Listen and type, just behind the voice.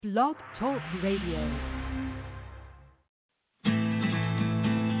Blog Talk Radio.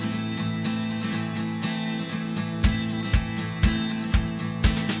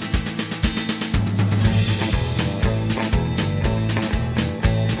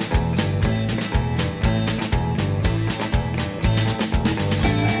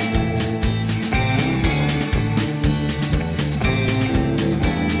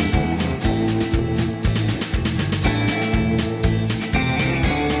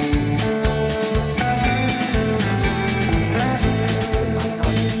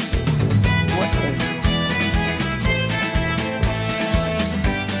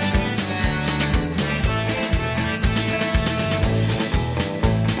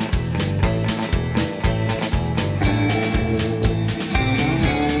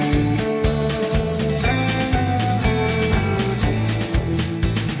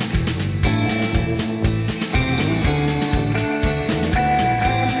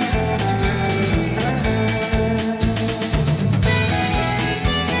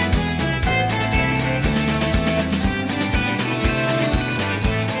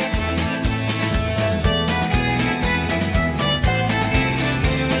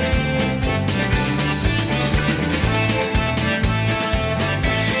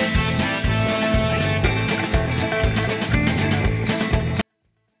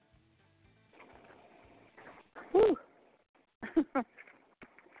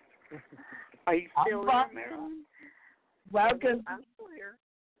 Are you still there, Marilyn? Welcome. I'm still here.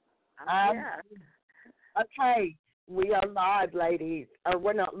 I'm Okay, we are live, ladies. Or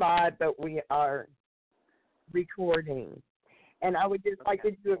we're not live, but we are recording. And I would just like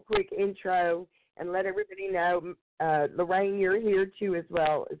to do a quick intro and let everybody know, Lorene, you're here too as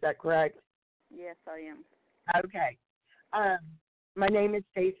well. Is that correct? Yes, I am. Okay. My name is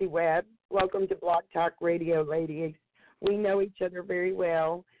Stacy Webb. Welcome to Blog Talk Radio, ladies. We know each other very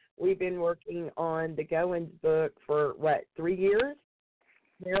well. We've been working on the Goins book for, 3 years,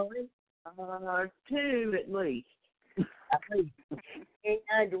 Marilyn? 2 at least. At least.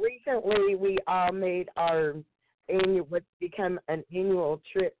 And recently we all made our what's become an annual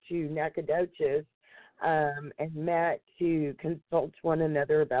trip to Nacogdoches and met to consult one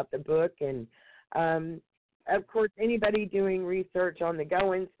another about the book. And, of course, anybody doing research on the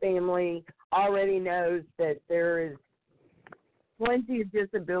Goins family already knows that there is plenty of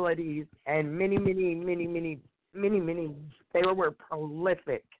disabilities and many, they were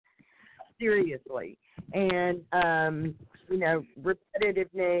prolific, seriously. And,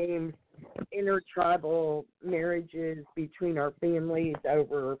 repetitive names, intertribal marriages between our families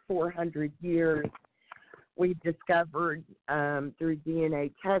over 400 years. We've discovered through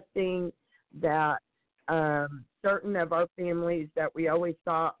DNA testing that certain of our families that we always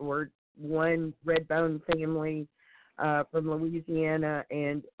thought were one Redbone family from Louisiana,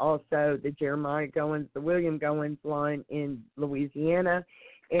 and also the Jeremiah Goins, the William Goins line in Louisiana,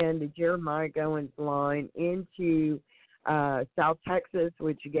 and the Jeremiah Goins line into South Texas,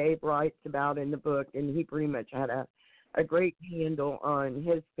 which Gabe writes about in the book, and he pretty much had a great handle on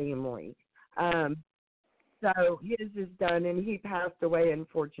his family. So his is done, and he passed away,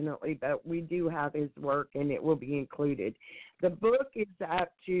 unfortunately, but we do have his work, and it will be included. The book is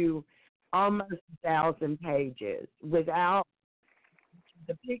up to almost 1,000 pages without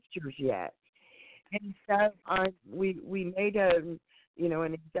the pictures yet. And so we made an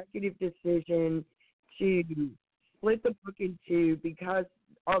executive decision to split the book in two, because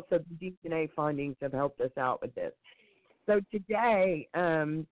also the DNA findings have helped us out with this. So today,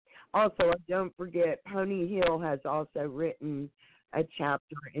 also, don't forget, Pony Hill has also written a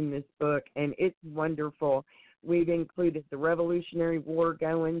chapter in this book, and it's wonderful. We've included the Revolutionary War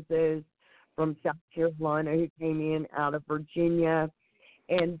Goinses from South Carolina who came in out of Virginia,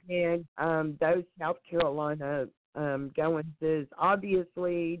 and then those South Carolina Goinses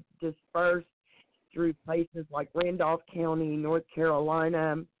obviously dispersed through places like Randolph County, North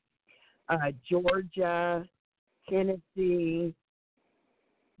Carolina, Georgia, Tennessee,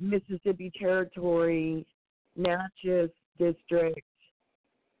 Mississippi Territory, Natchez District,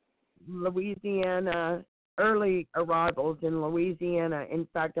 Louisiana, early arrivals in Louisiana. In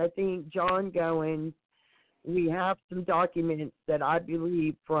fact, I think John Goins, we have some documents that I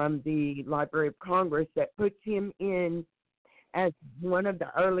believe from the Library of Congress that puts him in as one of the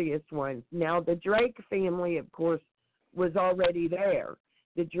earliest ones. Now, the Drake family, of course, was already there.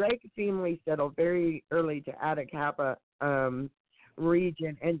 The Drake family settled very early to Atacama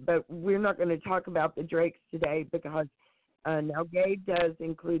region, but we're not going to talk about the Drakes today, because now Gabe does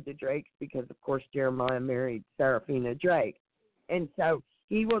include the Drakes because, of course, Jeremiah married Seraphina Drake. And so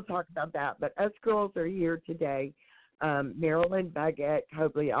he will talk about that. But us girls are here today Marilyn, Baggett,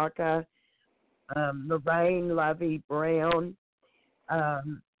 Kobliaka, Lorene, Lovey, Brown.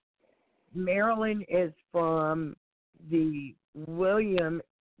 Marilyn is from the William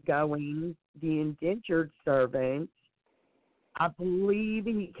Goins, the indentured servant. I believe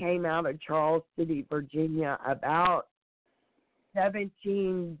he came out of Charles City, Virginia, about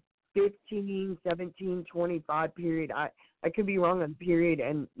 1715, 1725 period. I could be wrong on the period,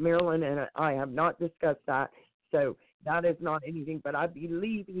 and Marilyn and I have not discussed that, so that is not anything, but I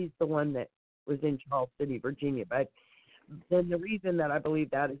believe he's the one that was in Charles City, Virginia. But then the reason that I believe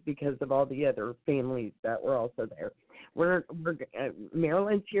that is because of all the other families that were also there.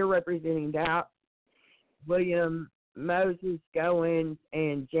 Marilyn's here representing that. William Moses Goins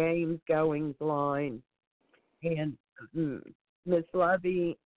and James Goins line, and Miss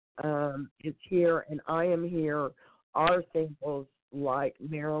Lovey is here, and I am here. Our samples, like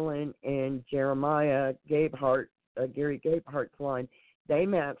Marilyn and Jeremiah Gabehart, Gary Gabehart's line, they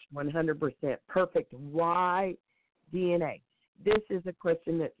matched 100% perfect Y DNA. This is a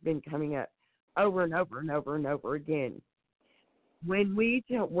question that's been coming up over and over and over and over again. When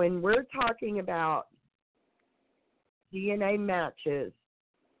we're talking about DNA matches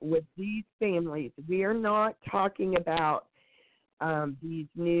with these families, we are not talking about these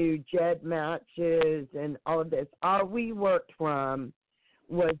new JED matches and all of this. All we worked from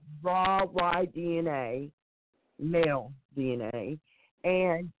was raw Y DNA, male DNA,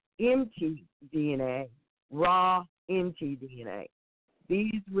 and MT DNA, raw MT DNA.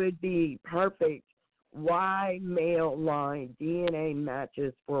 These would be perfect Y male line DNA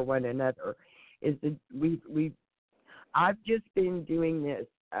matches for one another. I've just been doing this.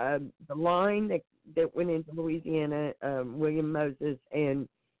 The line that went into Louisiana, William Moses and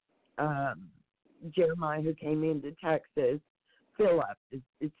Jeremiah, who came into Texas, Philip.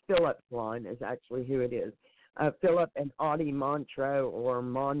 It's Philip's line is actually who it is. Philip and Audie Monroe,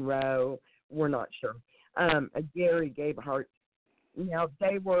 we're not sure. Gary Gabehart. Now,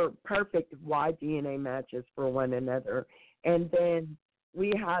 they were perfect Y DNA matches for one another. And then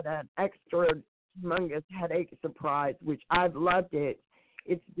we had an extra humongous headache surprise, which I've loved it.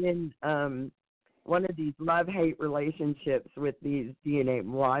 It's been one of these love-hate relationships with these DNA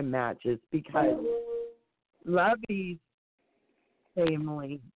Y matches, because Lovey's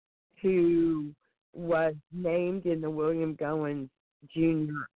family, who was named in the William Goins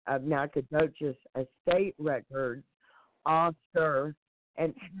Jr. of Nacogdoches estate records, Oscar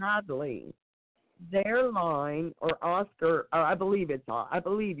and Hadley, their line, or Oscar, or I believe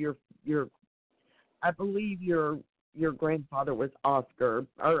your grandfather was Oscar,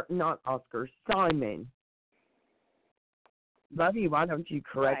 or not Oscar, Simon. Lovey, why don't you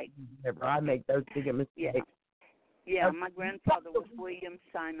correct me whenever I make those big mistakes? Yeah, my grandfather was William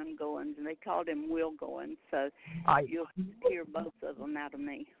Simon Goins, and they called him Will Goins, so you'll hear both of them out of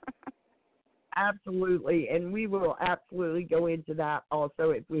me. Absolutely, and we will absolutely go into that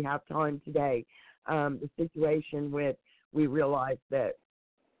also if we have time today. The situation with, we realized that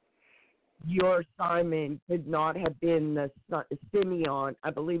your Simon could not have been the Simeon,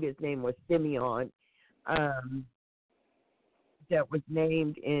 I believe his name was Simeon, that was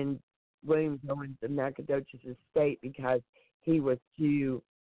named in William Goins of Nacogdoches estate because he was too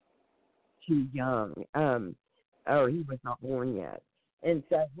young, or he was not born yet. And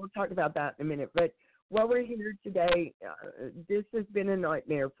so we'll talk about that in a minute. But while we're here today, this has been a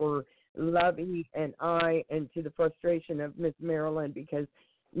nightmare for Lovey and I, and to the frustration of Miss Marilyn, because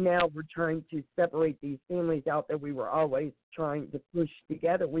now we're trying to separate these families out that we were always trying to push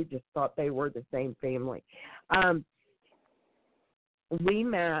together. We just thought they were the same family. We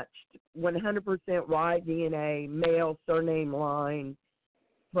matched 100% Y DNA, male surname line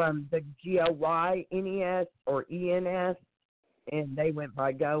from the Goynes or ENS, and they went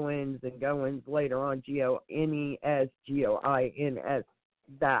by Goins, and Goins later on Gones, Goins,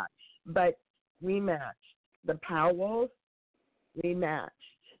 that. But we matched the Powells. We matched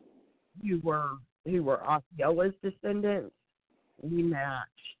who were Osceola's descendants. We matched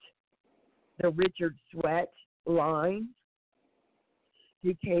the Richard Sweat line,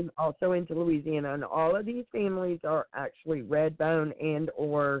 who came also into Louisiana, and all of these families are actually red bone and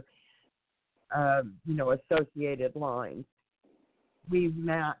or associated lines. We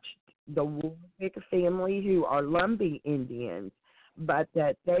matched the Warwick family, who are Lumbee Indians, but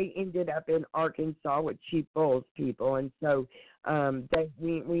that they ended up in Arkansas with Chief Bull's people, and so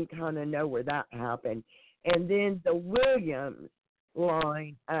we kind of know where that happened. And then the Williams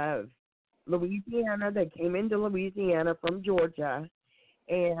line of Louisiana, they came into Louisiana from Georgia,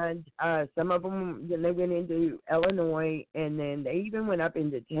 and some of them, then they went into Illinois, and then they even went up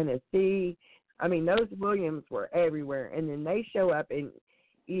into Tennessee. I mean, those Williams were everywhere, and then they show up in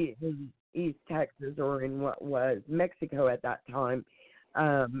East Texas, or in what was Mexico at that time,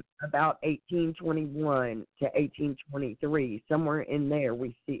 about 1821 to 1823. Somewhere in there,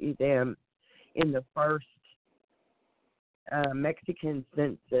 we see them in the first Mexican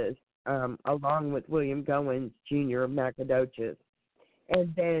census, along with William Goins, Jr. of Nacogdoches.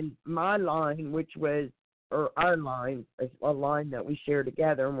 And then my line, which was, or our line, a line that we share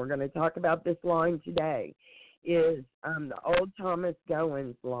together, and we're going to talk about this line today, is the old Thomas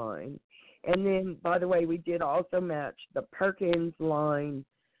Goins line. And then, by the way, we did also match the Perkins line,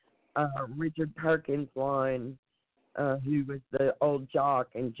 Richard Perkins line, who was the old Jock,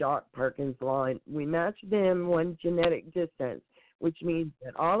 and Jock Perkins line. We matched them one genetic distance, which means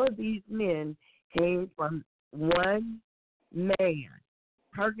that all of these men came from one man.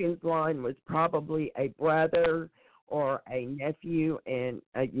 Perkins line was probably a brother or a nephew, and,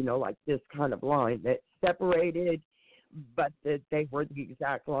 like this kind of line that separated, but that they were the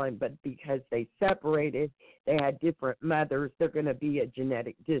exact line. But because they separated, they had different mothers, they're going to be a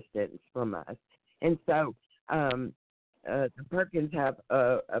genetic distance from us. And so the Perkins have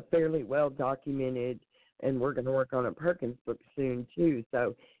a fairly well-documented, and we're going to work on a Perkins book soon, too.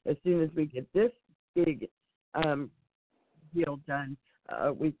 So as soon as we get this big deal done,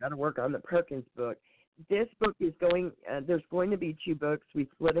 we've got to work on the Perkins book. This book is going, there's going to be 2 books. We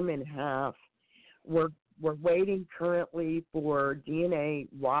split them in half. We're waiting currently for DNA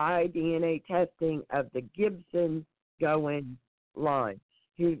testing of the Gibson Goins line,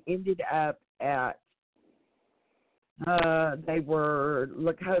 who ended up at, they were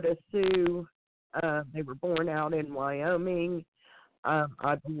Lakota Sioux. They were born out in Wyoming.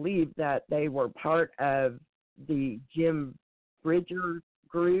 I believe that they were part of the Jim Bridger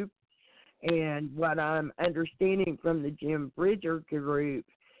group, and what I'm understanding from the Jim Bridger group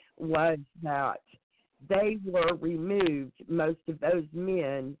was that they were removed. Most of those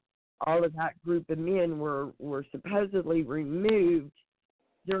men, all of that group of men were supposedly removed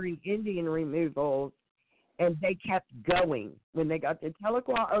during Indian removals, and they kept going. When they got to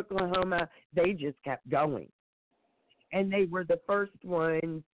Tahlequah, Oklahoma, they just kept going. And they were the first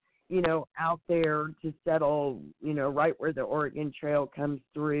ones, out there to settle, right where the Oregon Trail comes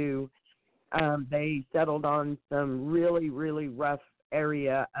through. They settled on some really, really rough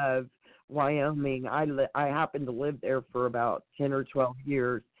area of Wyoming. I happened to live there for about 10 or 12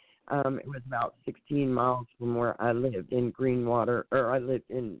 years. It was about 16 miles from where I lived in I lived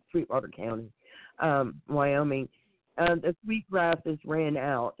in Sweetwater County, Wyoming. The sweet grasses ran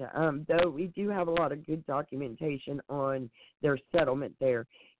out, though we do have a lot of good documentation on their settlement there.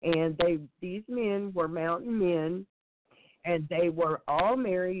 And these men were mountain men, and they were all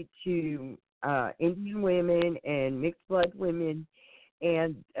married to Indian women and mixed blood women.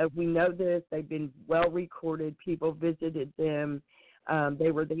 And we know this. They've been well recorded. People visited them.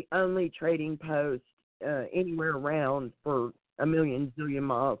 They were the only trading post anywhere around for a million zillion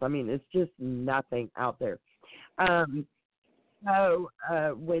miles. I mean, it's just nothing out there. So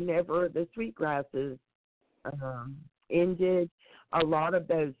whenever the sweetgrasses ended, a lot of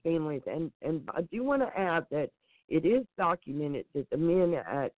those families, and I do want to add that it is documented that the men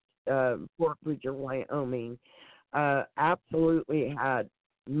at Fort Bridger, Wyoming, absolutely had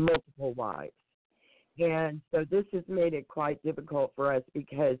multiple wives. And so this has made it quite difficult for us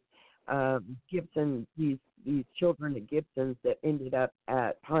because Gibson, these children of Gibsons that ended up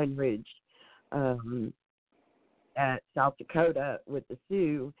at Pine Ridge at South Dakota with the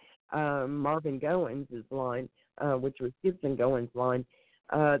Sioux, Marvin Goins' line, which was Gibson Goins' line,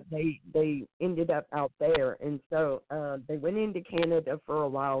 they ended up out there. And so they went into Canada for a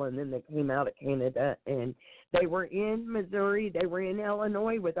while, and then they came out of Canada, and they were in Missouri, they were in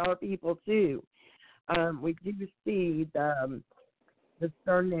Illinois with our people too. We do see the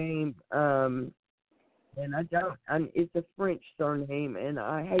surname, and it's a French surname, and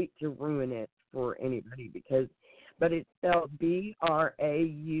I hate to ruin it for anybody but it's spelled Brauex,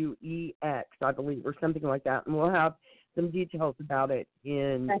 I believe, or something like that, and we'll have some details about it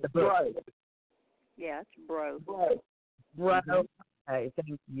in the book. Bro. Yeah, it's Bro. Okay,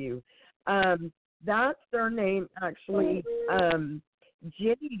 thank you. That's their name, actually.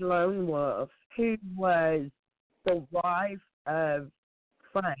 Jenny Lone Wolf, who was the wife of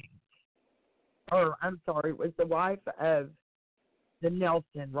Frank, was the wife of the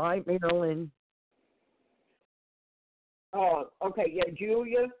Nelson, right, Marilyn? Oh, okay, yeah,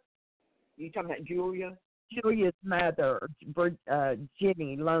 Julia. You talking about Julia? Julia's mother,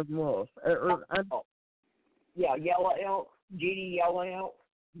 Jenny Lone Wolf. Yeah, Yellow Elk, Jenny Yellow Elk.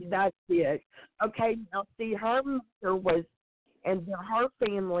 That's it. Okay, now see, her mother was, and her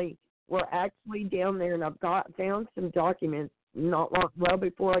family were actually down there, and I've found some documents well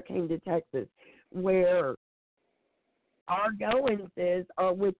before I came to Texas, where our Goinses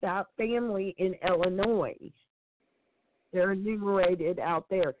are with that family in Illinois. They're enumerated out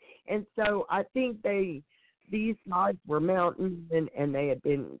there. And so I think these guys were mountain and they had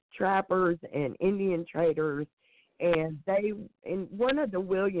been trappers and Indian traders. And one of the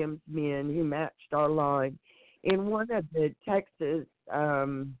Williams men who matched our line, in one of the Texas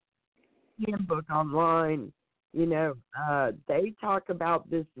handbook online, they talk about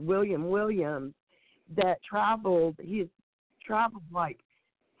this William Williams that he traveled like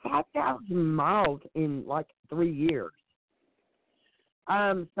 5,000 miles in like 3 years.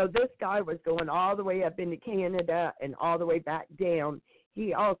 So this guy was going all the way up into Canada and all the way back down.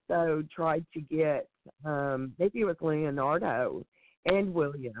 He also tried to get, maybe it was Leonardo and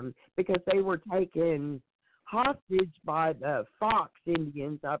William, because they were taken hostage by the Fox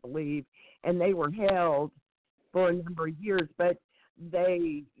Indians, I believe, and they were held for a number of years, but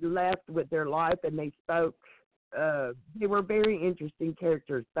they left with their life and they spoke. They were very interesting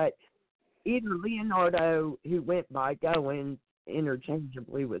characters, but either Leonardo, who went by Goins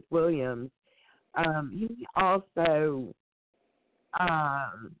interchangeably with Williams, he also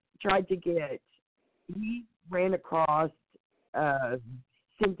he ran across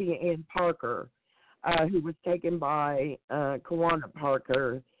Cynthia Ann Parker, who was taken by Kawana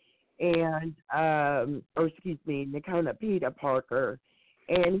Parker, and Nakona Peta Parker,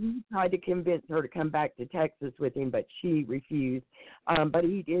 and he tried to convince her to come back to Texas with him, but she refused. But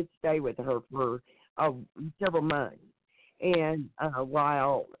he did stay with her for several months, and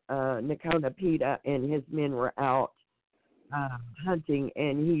while Nakona Peta and his men were out hunting,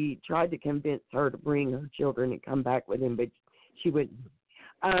 and he tried to convince her to bring her children and come back with him, but she wouldn't.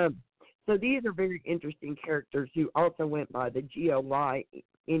 So these are very interesting characters who also went by the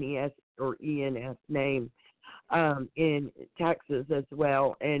Goynes or ENS name in Texas as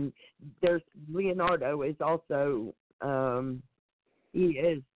well. And there's Leonardo is also, he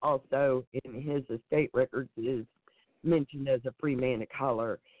is also in his estate records is mentioned as a free man of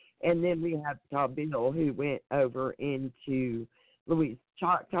color. And then we have Choctaw Bill, who went over into Louisiana.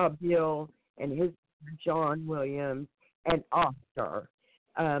 Choctaw Bill and his John Williams and Oscar.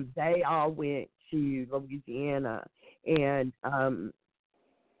 They all went to Louisiana, and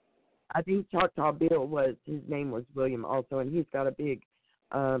I think Choctaw Bill his name was William also, and he's got a big,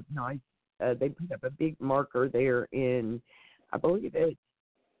 nice, they put up a big marker there in, I believe it's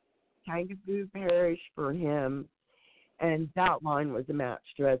Tangaboo Parish for him, and that line was a match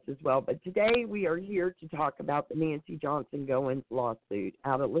to us as well. But today we are here to talk about the Nancy Johnson Goins lawsuit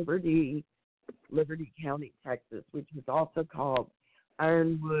out of Liberty County, Texas, which is also called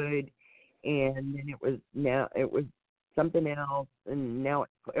Ironwood, and then it was something else, and now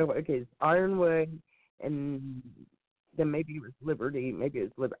it's Ironwood, and then maybe it was Liberty,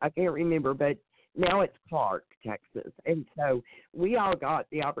 I can't remember, but now it's Clark, Texas. And so we all got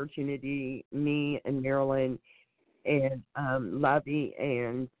the opportunity, me and Marilyn and Lovey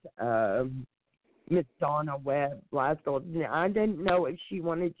and Miss Donna Webb Glasgow. I didn't know if she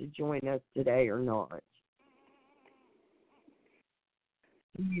wanted to join us today or not.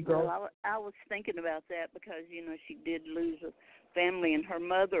 Well, I was thinking about that because, she did lose a family, and her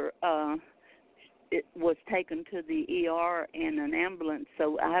mother was taken to the ER in an ambulance,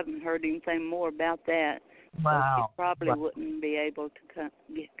 so I haven't heard anything more about that. Wow. So she probably wouldn't be able to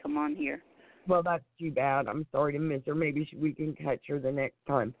come on here. Well, that's too bad. I'm sorry to miss her. Maybe we can catch her the next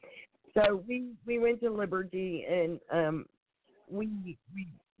time. So we went to Liberty, and we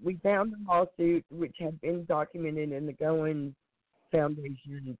found the lawsuit, which had been documented in the Goins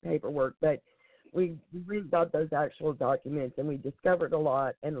Foundation paperwork, but we really got those actual documents, and we discovered a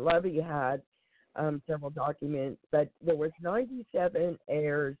lot. And Lovey had several documents, but there was 97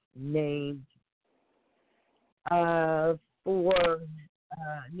 heirs named for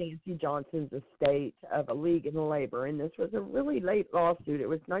Nancy Johnson's estate of a League in Labor, and this was a really late lawsuit. It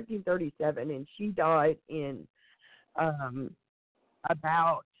was 1937, and she died in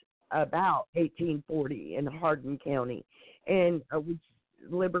about 1840 in Hardin County, and which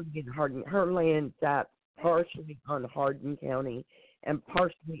Liberty and Hardin, her land sat partially on Hardin County and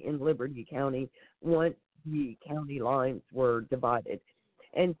partially in Liberty County once the county lines were divided.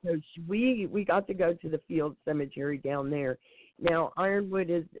 And so we got to go to the field cemetery down there. Now,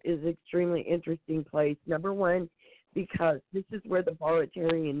 Ironwood is an extremely interesting place, number one, because this is where the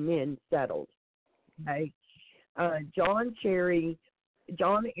Baratarian men settled. Okay, John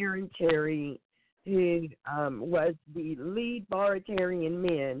Aaron Cherry, who was the lead Baratarian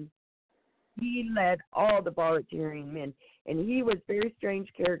men, He led all the Bartarian men, and he was a very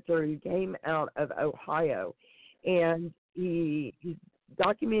strange character who came out of Ohio, and he's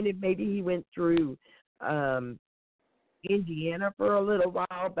documented. Maybe he went through Indiana for a little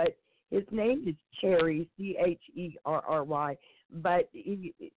while, but his name is Cherry, Cherry, but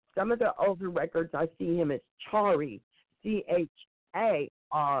some of the older records I see him as Chari, Charrieny,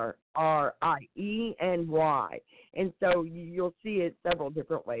 and so you'll see it several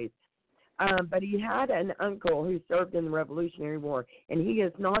different ways. But he had an uncle who served in the Revolutionary War, and he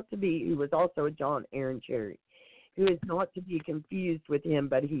is not to be, who was also a John Aaron Cherry, who is not to be confused with him,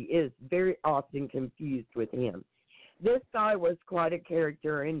 but he is very often confused with him. This guy was quite a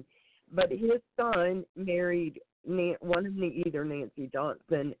character, but his son married one of either Nancy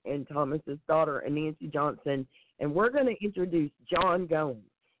Johnson and Thomas's daughter, and Nancy Johnson, and we're going to introduce John Goins,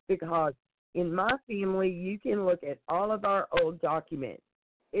 because in my family, you can look at all of our old documents,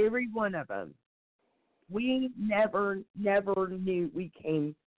 every one of them. We never knew we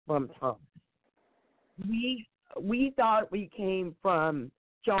came from Thomas. We thought we came from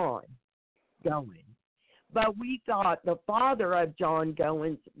John Goins, but we thought the father of John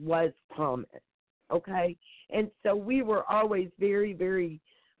Goins was Thomas, okay? And so we were always very, very,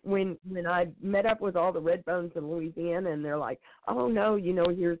 when I met up with all the Redbones in Louisiana, and they're like, oh, no,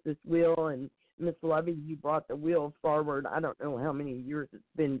 here's this will, and Miss Lovey, you brought the will forward. I don't know how many years, it's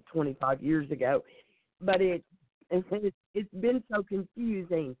been 25 years ago, but it's been so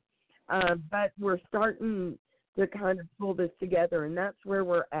confusing. But we're starting to kind of pull this together, and that's where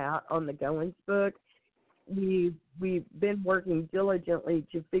we're at on the Goins book. We've been working diligently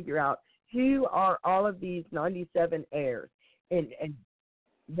to figure out who are all of these 97 heirs and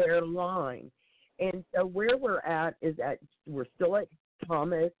their line. And so where we're at is we're still at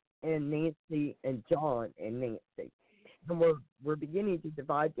Thomas and Nancy and John and Nancy. And we're beginning to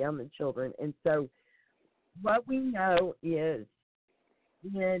divide down the children. And so what we know is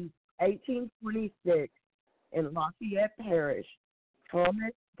in 1826 in Lafayette Parish,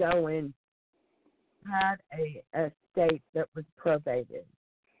 Thomas Goins had a estate that was probated.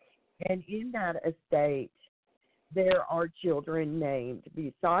 And in that estate, there are children named.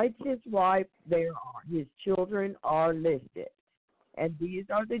 Besides his wife, his children are listed. And these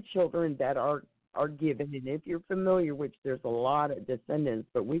are the children that are given. And if you're familiar, which there's a lot of descendants,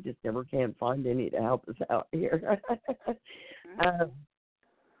 but we just never can find any to help us out here.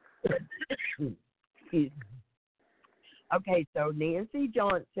 Excuse me. Okay, so Nancy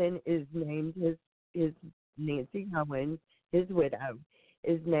Johnson is named his Nancy Goins, his widow,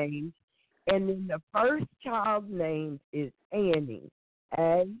 is named. And then the first child named is Annie,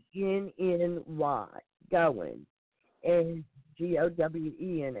 A-N-N-Y, Goins, and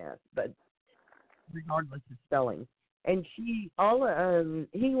G-O-W-E-N-S, but regardless of spelling. And he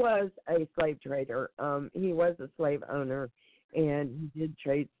was a slave trader. He was a slave owner, and he did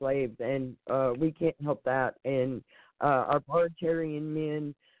trade slaves, and we can't help that. And our Bartarian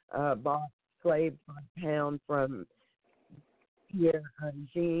men bought slaves by the pound from Pierre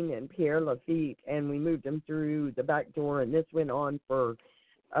Jean and Pierre Lafitte, and we moved them through the back door, and this went on for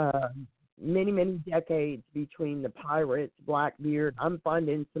many, many decades between the pirates, Blackbeard. I'm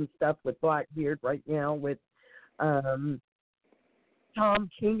finding some stuff with Blackbeard right now with Tom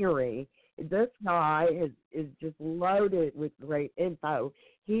Kingery. This guy is just loaded with great info.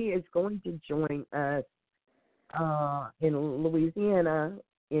 He is going to join us in Louisiana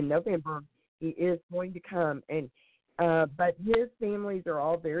in November. He is going to come, and but his families are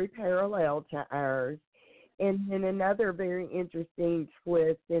all very parallel to ours. And then another very interesting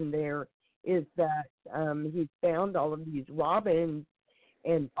twist in there is that he found all of these Robins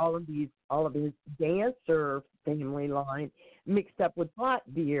and all of his dancer family line mixed up with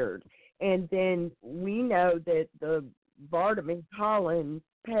Blackbeard. And then we know that the Barnum and Collins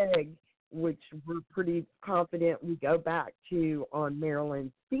peg, which we're pretty confident we go back to on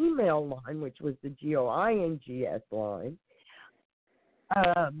Marilyn's female line, which was the Goins line.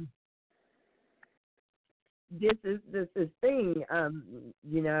 This is thing,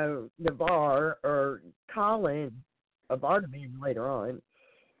 Navarre or Collins, a Barnum later on,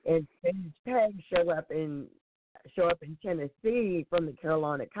 and his pegs show up in Tennessee from the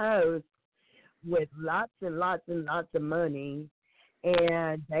Carolina coast with lots and lots and lots of money.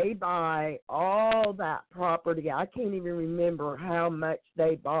 And they buy all that property. I can't even remember how much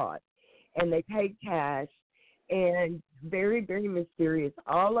they bought. And they paid cash. And very, very mysterious.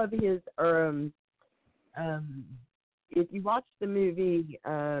 All of his, if you watch the movie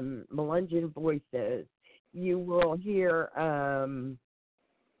Melungeon Voices, you will hear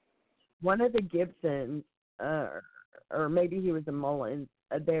one of the Gibsons, or maybe he was a Mullins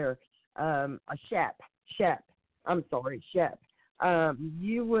there, a Shep. I'm sorry, Shep.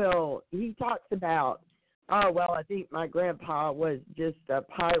 He talks about, oh, well, I think my grandpa was just a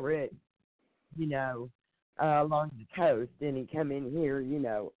pirate, along the coast, and he come in here,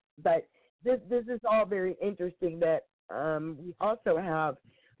 But this is all very interesting that we also have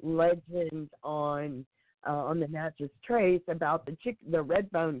legends on the Natchez Trace about the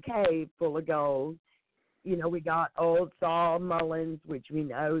Redbone Cave full of gold. We got Old Saul Mullins, which we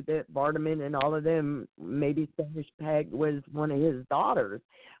know that Barterman and all of them, maybe Spanish Peg was one of his daughters.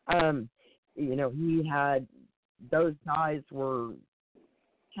 He had, those guys were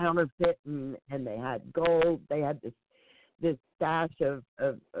counterfeiting, and they had gold. They had this stash of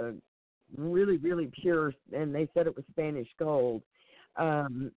really, really pure, and they said it was Spanish gold.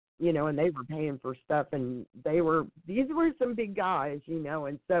 And they were paying for stuff, and these were some big guys,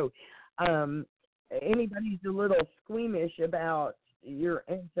 and so anybody's a little squeamish about your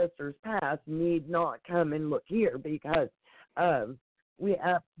ancestors' past need not come and look here, because we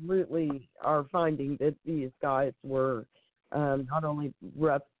absolutely are finding that these guys were not only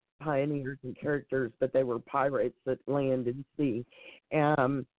rough pioneers and characters, but they were pirates at land and sea.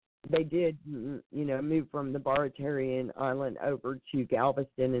 They did, move from the Baratarian Island over to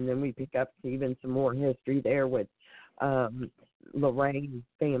Galveston, and then we pick up even some more history there with Lorene's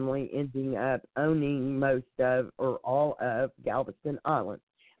family ending up owning most of or all of Galveston Island.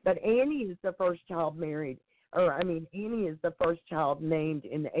 But Annie is the first child Annie is the first child named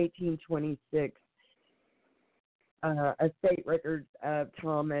in the 1826 estate records of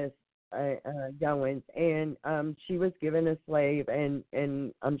Thomas Goins, and she was given a slave, and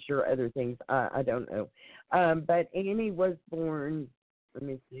I'm sure other things, I don't know. But Annie was born, let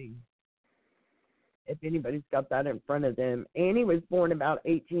me see if anybody's got that in front of them. Annie was born about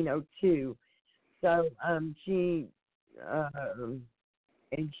 1802, so she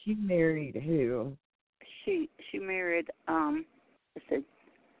married who? She married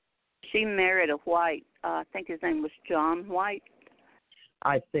she married a white. I think his name was John White.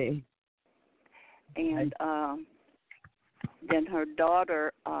 I see. And then her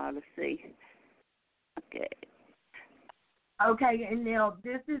daughter. Let's see. Okay, and now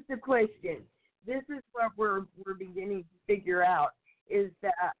this is the question. This is what we're beginning to figure out, is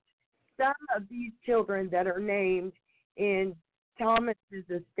that some of these children that are named in Thomas's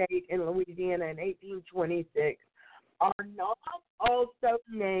estate in Louisiana in 1826 are not also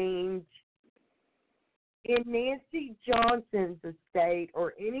named in Nancy Johnson's estate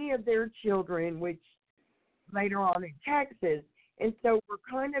or any of their children, which later on in Texas. And so we're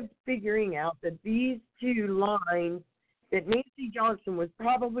kind of figuring out that these two lines, that Nancy Johnson was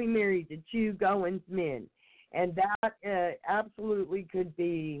probably married to two Goins men, and that absolutely could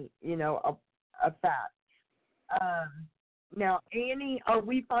be, a fact. Now, Annie, are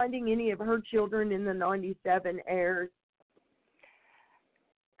we finding any of her children in the 97 heirs?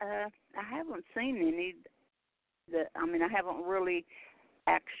 I haven't seen any. I haven't really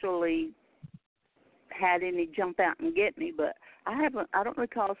actually had any jump out and get me, but I don't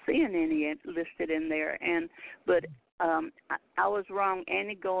recall seeing any listed in there. But I was wrong.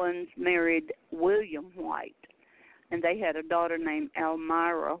 Annie Goins married William White, and they had a daughter named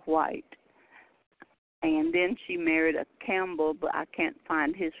Elmira White. And then she married a Campbell, but I can't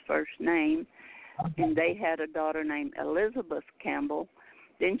find his first name. And they had a daughter named Elizabeth Campbell.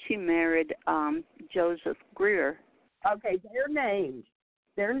 Then she married Joseph Greer. Okay, they're named.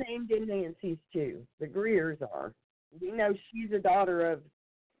 They're named in Nancy's too. The Greers are. We know she's a daughter of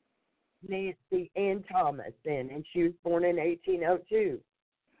Nancy and Thomas then, and she was born in 1802.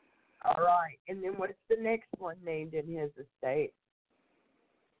 All right, and then what's the next one named in his estate?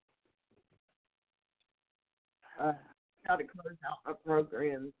 Got to close out my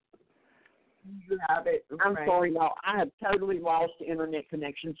program. You have it. I'm sorry, y'all. I have totally lost the internet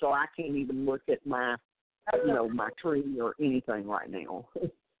connection, so I can't even look at my, my tree or anything right now.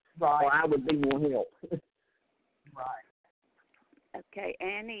 Right. Or I would be more help. Right. Okay,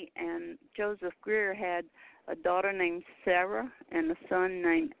 Annie and Joseph Greer had a daughter named Sarah and a son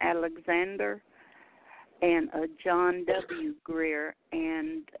named Alexander and a John W. Greer.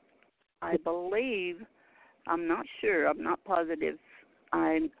 And I believe, I'm not sure, I'm not positive,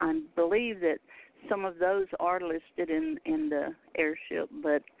 I believe that some of those are listed in the airship,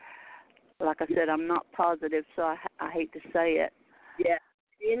 but like I said, I'm not positive, so I hate to say it. Yeah,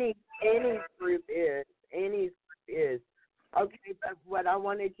 Annie's group is. Okay, but what I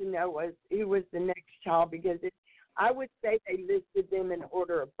wanted to know was who was the next child, because I would say they listed them in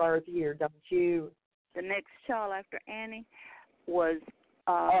order of birth here, don't you? The next child after Annie was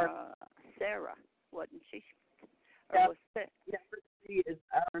Sarah, wasn't she? Nancy is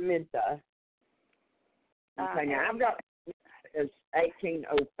Araminta. Okay, now I've got is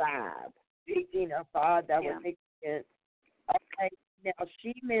 1805. 1805, that would make sense. Okay, now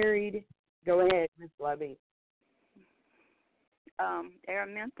she married, go ahead, Miss Levy.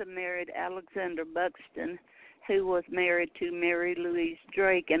 Araminta married Alexander Buxton, who was married to Mary Louise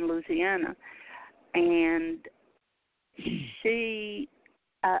Drake in Louisiana. And she,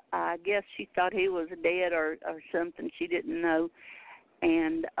 I guess she thought he was dead or something. She didn't know.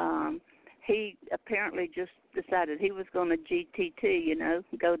 And he apparently just decided he was going to GTT,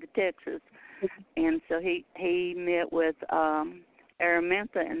 go to Texas. And so he met with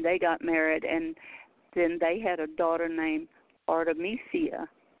Araminta, and they got married. And then they had a daughter named Artemisia.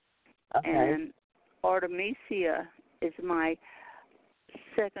 Okay. And Artemisia is my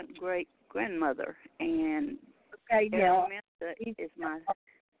second great grandmother, and Araminta is my.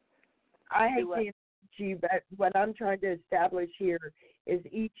 I hate to interrupt you, but what I'm trying to establish here is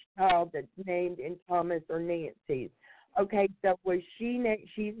each child that's named in Thomas or Nancy's. Okay, so was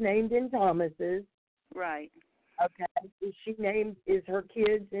she's named in Thomas's. Right. Okay. Is her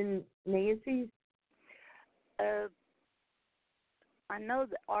kids in Nancy's? I know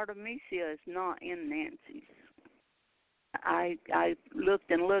that Artemisia is not in Nancy's. I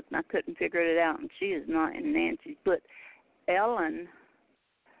looked and I couldn't figure it out, and she is not in Nancy's. But Ellen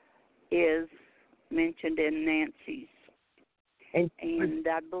is mentioned in Nancy's. And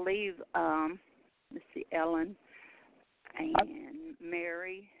I believe, let's see, Ellen and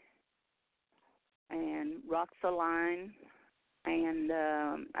Mary and Roxaline, and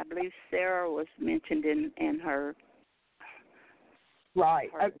I believe Sarah was mentioned in her.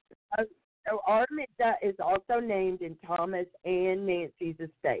 Right. So Araminta is also named in Thomas and Nancy's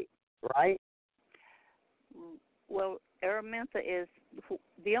estate, right? Well, Araminta is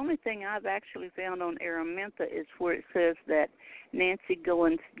the only thing I've actually found on Araminta is where it says that Nancy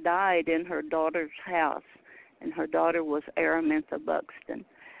Goins died in her daughter's house, and her daughter was Araminta Buxton.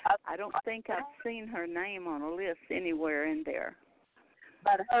 I don't think I've seen her name on a list anywhere in there.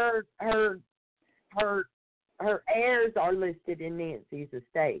 But her heirs are listed in Nancy's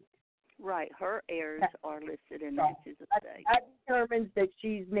estate. Right, her heirs are listed in Nancy's estate. That determines that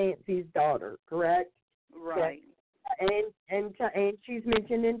she's Nancy's daughter, correct? Right. And she's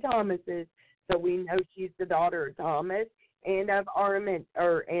mentioned in Thomas's, so we know she's the daughter of Thomas and of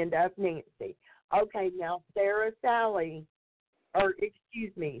and of Nancy. Okay, now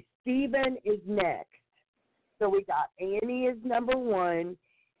Stephen is next. So we got Annie is number 1,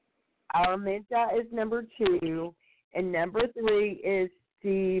 Araminta is number 2, and number 3 is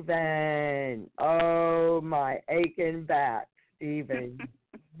Stephen. Oh, my aching back, Stephen.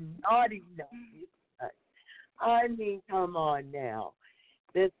 Naughty. I mean, come on now.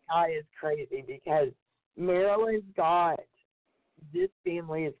 This guy is crazy because Marilyn's got, this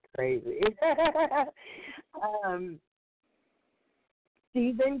family is crazy.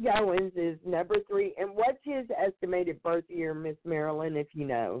 Stephen Goins is number 3. And what's his estimated birth year, Miss Marilyn, if you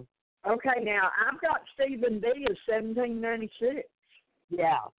know? Okay, now I've got Stephen B. as 1796.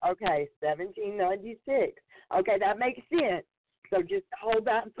 Yeah, okay, 1796. Okay, that makes sense. So just hold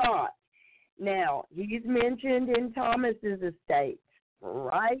that thought. Now, he's mentioned in Thomas's estate,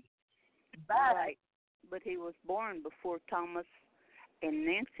 right? Right, but he was born before Thomas and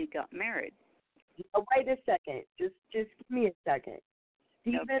Nancy got married. Oh, wait a second. Just give me a second.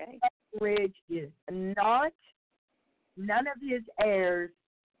 Stephen Ridge is not, none of his heirs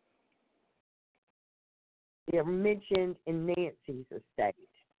are mentioned in Nancy's estate.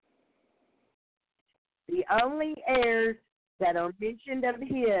 The only heirs that are mentioned of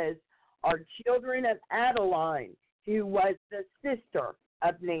his are children of Adeline, who was the sister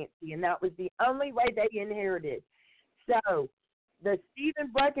of Nancy, and that was the only way they inherited. So the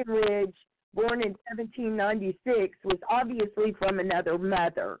Stephen Breckenridge, born in 1796, was obviously from another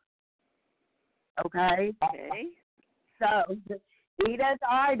mother. Okay? Okay. So Edith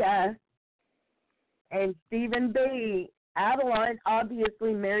Ida and Stephen B. Adeline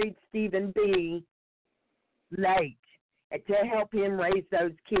obviously married Stephen B. late to help him raise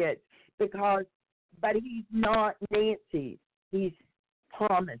those kids but he's not Nancy's. He's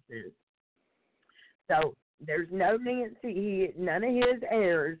Thomas's. So there's no Nancy. None of his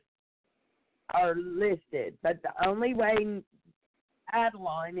heirs are listed. But the only way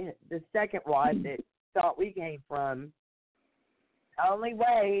Adeline, the second wife that thought we came from, the only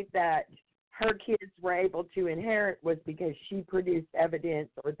way that her kids were able to inherit was because she produced evidence,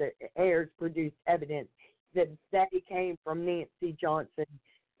 or the heirs produced evidence that they came from Nancy Johnson,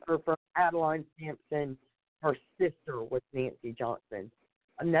 or from Adeline Sampson. Her sister was Nancy Johnson.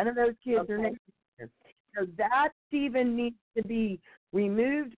 None of those kids are Nancy. So that Stephen needs to be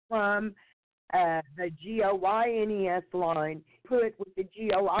removed from the Goynes line, put with the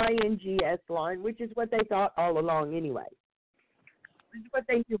Goings line, which is what they thought all along anyway. Which is what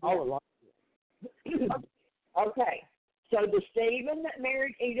they knew all along. Okay. So the Stephen that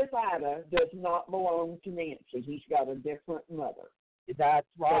married Edith Ida does not belong to Nancy. He's got a different mother. That's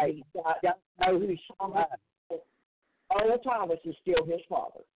right. So he's got, old Thomas is still his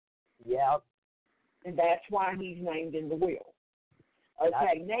father. Yep. And that's why he's named in the will.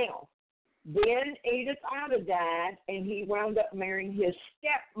 Okay, now, then Edith Ida died, and he wound up marrying his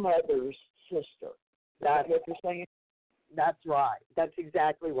stepmother's sister. That's what you're saying? That's right. That's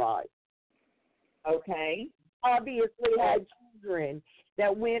exactly right. Okay. Obviously had children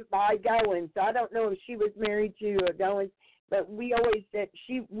that went by Goins. So I don't know if she was married to a Goins, but we always said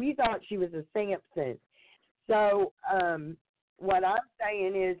we thought she was a Sampson. So what I'm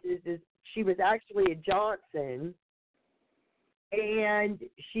saying is she was actually a Johnson, and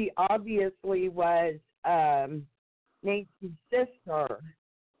she obviously was Nancy's sister.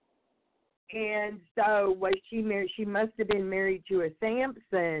 And so was she married? She must have been married to a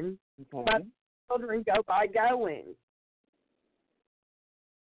Sampson. Okay. But children go by Goins.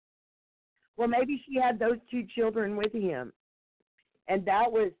 Well, maybe she had those two children with him, and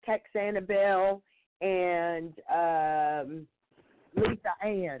that was Texana Bell and Lisa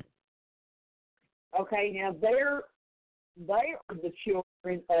Ann. Okay, now they are the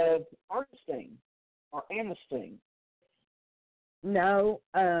children of Ernestine or Ernestine. No,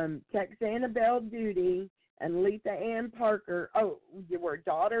 Texana Bell Duty and Lisa Ann Parker, they were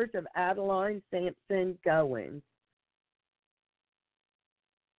daughters of Adeline Sampson Goins.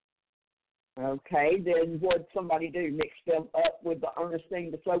 Okay, then what'd somebody do? Mix them up with the Ernestine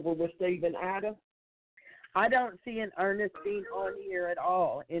that's over with Steve and Ida? I don't see an Ernestine on here at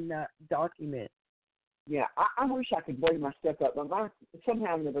all in the document. Yeah, I wish I could bring my stuff up, but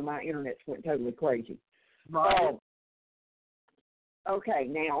somehow or another my internet's went totally crazy. Right. Okay,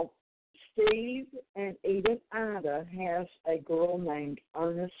 now Steve and Edith Ida has a girl named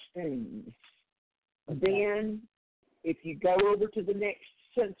Ernestine. Okay. Then, if you go over to the next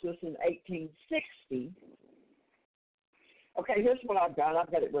census in 1860, okay, here's what I've got.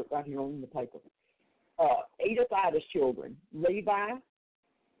 I've got it right here on the paper. Edith Ida's children: Levi,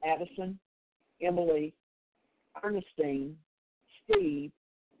 Addison, Emily, Ernestine, Steve,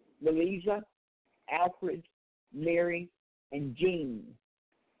 Louisa, Alfred, Mary, and Jean.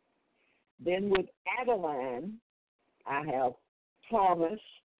 Then with Adeline, I have Thomas,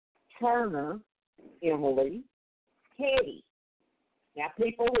 Turner, Emily, Hetty. Now,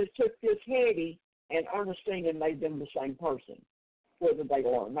 people have took this Hetty and Ernestine and made them the same person. Whether they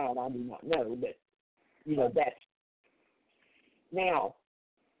are or not, I do not know, but, that's. Now,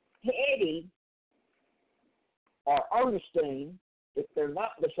 Hetty or Ernestine, if they're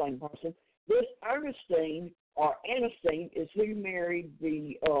not the same person, this Ernestine or Ernestine is who married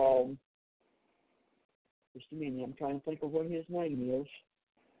the, just a minute, I'm trying to think of what his name is.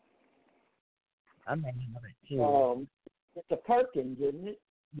 I may have it too. It's a Perkins, isn't it?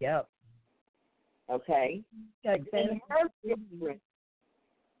 Yep. Okay. And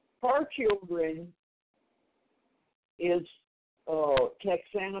her children is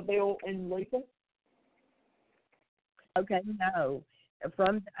Texana Bell and Lisa? Okay, no.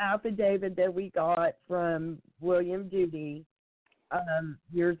 From the affidavit that we got from William Duty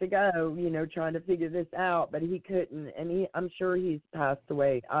years ago, trying to figure this out, but he couldn't, and I'm sure he's passed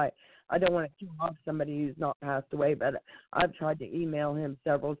away. I don't want to kill off somebody who's not passed away, but I've tried to email him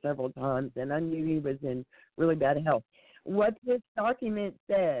several times, and I knew he was in really bad health. What this document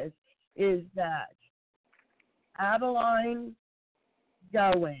says is that Adeline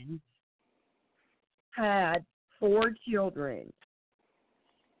Goins had 4 children: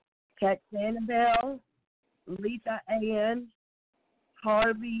 Texana Bell, Lisa Ann,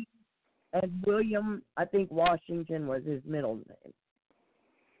 Harvey, and William, I think Washington was his middle name.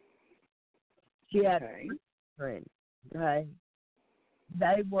 She had 3 children, okay?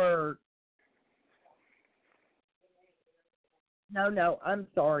 They were, no, I'm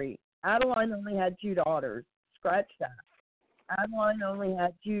sorry. Adeline only had 2 daughters. Scratch that. Adeline only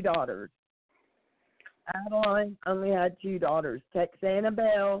had 2 daughters. Texana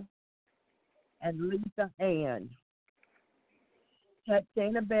Bell and Lisa Ann.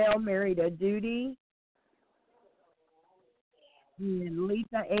 Texana Bell married a Duty, and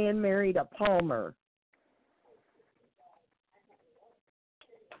Lisa Ann married a Palmer.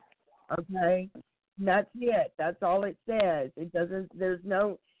 Okay? And that's it. That's all it says. It doesn't, there's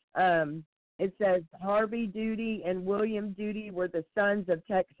no it says Harvey Duty and William Duty were the sons of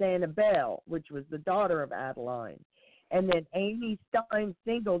Texana Bell, which was the daughter of Adeline. And then Amy Stein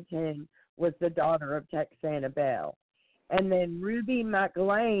Singleton was the daughter of Texana Bell. And then Ruby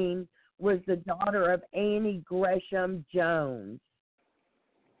McLean was the daughter of Annie Gresham Jones.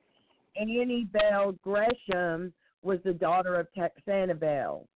 Annie Bell Gresham was the daughter of Texana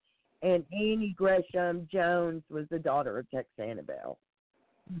Bell. And Annie Gresham Jones was the daughter of Texana Bell.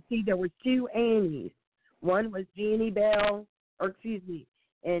 You see, there were two Annies. One was Annie Bell,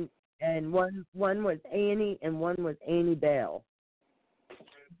 and one was Annie and one was Annie Bell.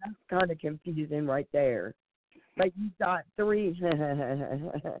 That's kind of confusing right there. But you got three.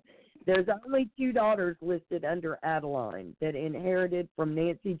 There's only two daughters listed under Adeline that inherited from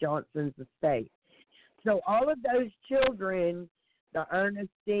Nancy Johnson's estate. So all of those children, the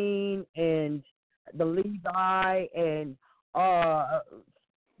Ernestine and the Levi and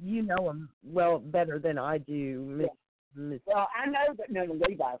you know them well better than I do, Miss. Well, I know that none of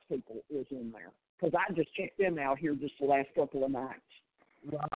Levi's people is in there because I just checked them out here just the last couple of nights.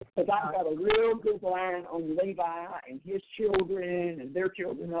 Because I've got a real good line on Levi and his children and their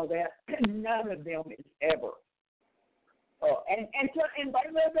children and all that. None of them is ever. And they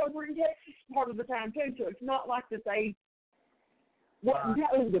lived over in Texas part of the time too, so it's not like that they wasn't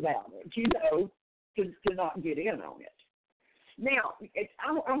told about it, you know, to not get in on it. Now,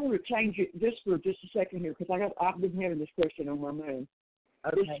 I want to change it just for just a second here because I've been having this question on my mind.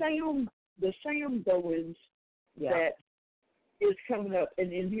 Okay. The Sam Goins that is coming up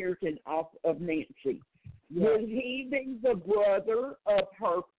and inheriting off of Nancy. Yeah. Would he be the brother of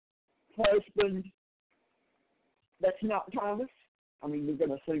her husband that's not Thomas? I mean, we're going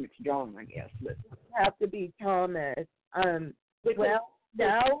to assume it's John, I guess. But it would have to be Thomas. Well,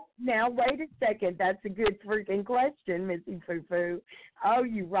 now, wait a second. That's a good freaking question, Missy Foo-Foo. Oh,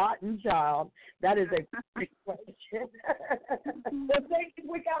 you rotten child. That is a great question. But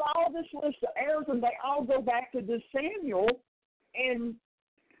we got all this list of heirs, and they all go back to this Samuel. And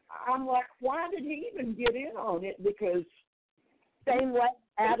I'm like, why did he even get in on it? Because same way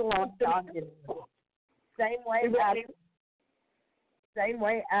Adeline got in on it. Same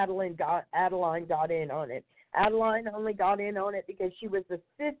way Adeline got in on it. Adeline only got in on it because she was the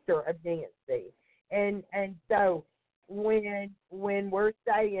sister of Nancy. And so when we're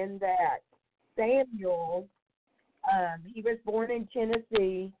saying that Samuel, he was born in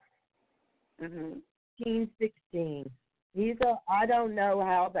Tennessee, 1916. I don't know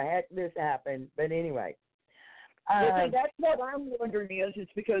how the heck this happened, but anyway. That's what I'm wondering is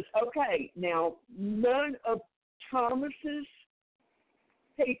because, okay, now none of Thomas's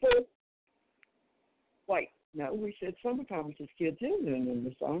people, wait, no, we said some of Thomas's kids in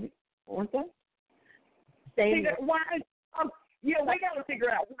the song, aren't they? See, why? We got to figure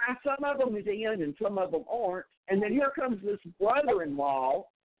out why some of them is in and some of them aren't, and then here comes this brother-in-law.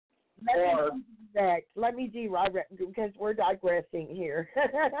 Let me derail because we're digressing here.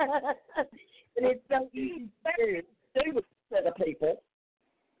 And it's so easy to do with a set of people.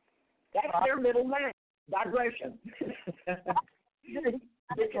 That's their middle name, digression.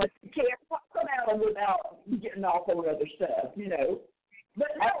 Because you can't talk about them without getting off on other stuff, you know. But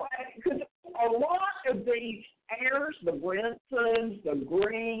no, because a lot of these heirs, the Brinsons, the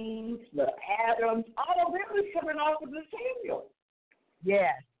Greens, the Adams, all of them is coming off of the Samuel.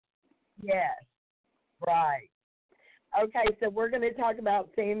 Yes, right. Okay, so we're going to talk about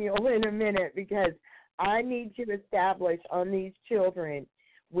Samuel in a minute because I need to establish on these children.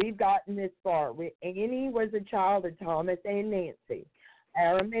 We've gotten this far. Annie was a child of Thomas and Nancy.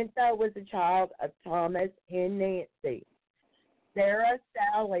 Araminta was a child of Thomas and Nancy.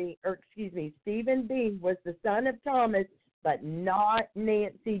 Stephen B. was the son of Thomas, but not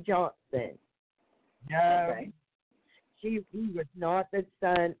Nancy Johnson. No. Okay. He was not the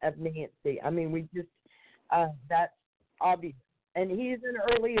son of Nancy. I mean, that's obvious. And he's an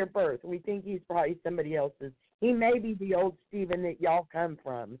earlier birth. We think he's probably somebody else's. He may be the old Stephen that y'all come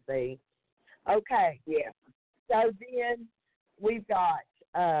from, see? Okay. Yeah. So then we've got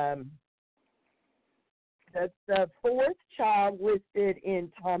the fourth child listed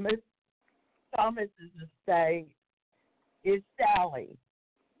in Thomas's estate is Sally.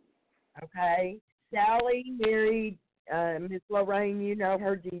 Okay? Sally married Miss Lorene. You know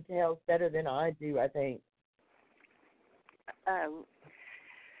her details better than I do, I think.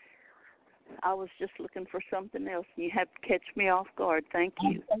 I was just looking for something else. You have to catch me off guard. Thank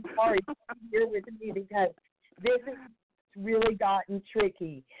you. I'm so sorry to be here with me because this has really gotten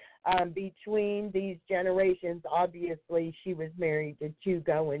tricky. Between these generations, obviously, she was married to two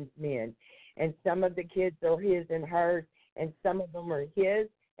Goins men. And some of the kids are his and hers, and some of them are his,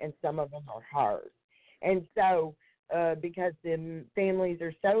 and some of them are hers. And so, because the families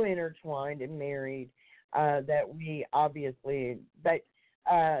are so intertwined and married, that we obviously, but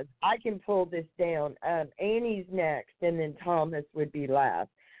I can pull this down. Annie's next, and then Thomas would be last.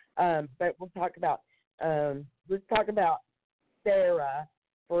 But let's talk about Sarah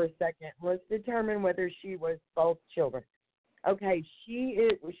for a second. Let's determine whether she was both children. Okay, she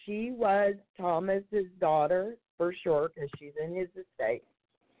was Thomas's daughter for sure because she's in his estate.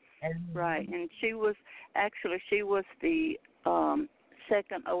 And right, and she was the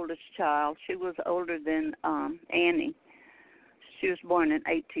second oldest child. She was older than Annie. She was born in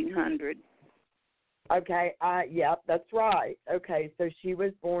 1800. Okay, yep, that's right. Okay, so she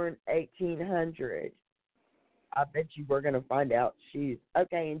was born 1800. I bet you we're going to find out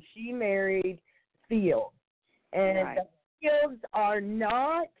okay, and she married Fields. And right. The Fields are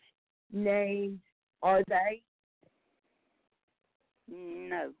not named, are they?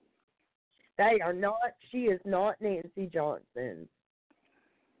 No. They are not. She is not Nancy Johnson.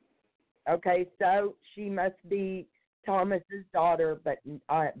 Okay, so she must be Thomas's daughter, but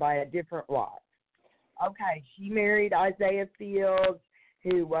by a different wife. Okay, she married Isaiah Fields,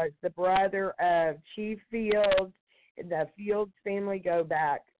 who was the brother of Chief Fields. The Fields family go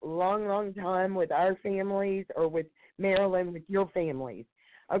back a long, long time with our families, or with Marilyn, with your families.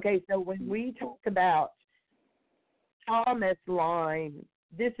 Okay, so when we talk about Thomas line,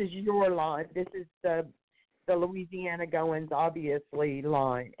 this is your line. This is the Louisiana Goins, obviously,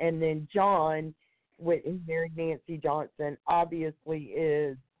 line. And then John, who married Nancy Johnson, obviously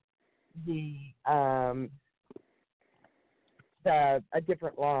is a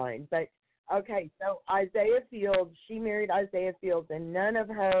different line. But okay, so Isaiah Fields, she married Isaiah Fields, and none of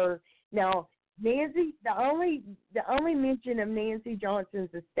her. Now Nancy, the only mention of Nancy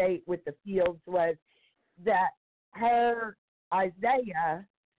Johnson's estate with the Fields was that her Isaiah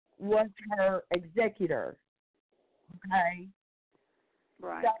was her executor. Okay,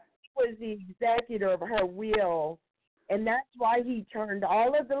 right. so he was the executor of her will. And that's why he turned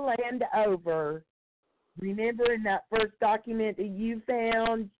all of the land over. Remember in that first document that you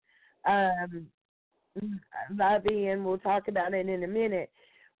found, Lovey, and we'll talk about it in a minute,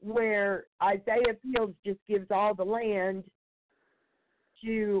 where Isaiah Fields just gives all the land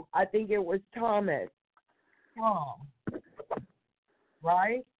to, I think it was Tom.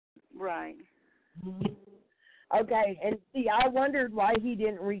 Right? Right. Mm-hmm. Okay, and see, I wondered why he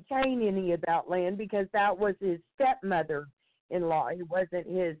didn't retain any of that land, because that was his stepmother-in-law. It wasn't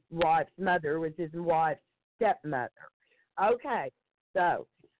his wife's mother. It was his wife's stepmother. Okay, so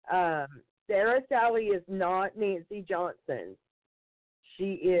Sarah Sally is not Nancy Johnson.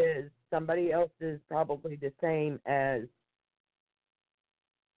 She is somebody else's, probably the same as,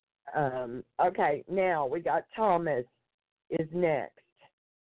 okay, now we got Thomas is next.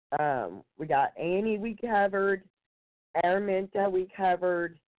 We got Annie we covered, Araminta we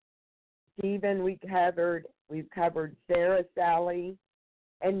covered, Stephen we covered, we've covered Sarah Sally,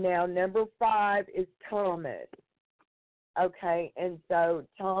 and now number 5 is Thomas. Okay, and so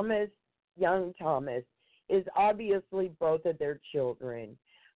Thomas, young Thomas, is obviously both of their children,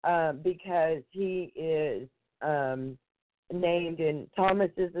 because he is named in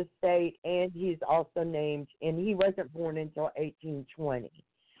Thomas's estate, and he's also named, and he wasn't born until 1820.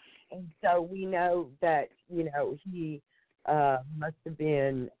 And so we know that, he must have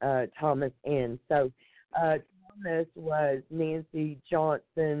been Thomas N. So Thomas was Nancy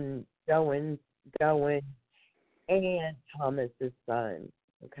Johnson, Goins, and Thomas's son.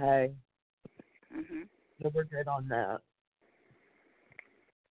 Okay? Mm-hmm. So we're good on that.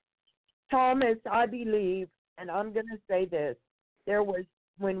 Thomas, I believe, and I'm going to say this, there was,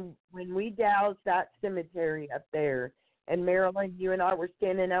 when we doused that cemetery up there, and Marilyn, you and I were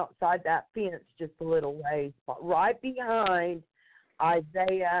standing outside that fence just a little ways, right behind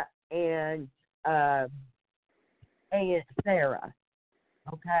Isaiah and Sarah.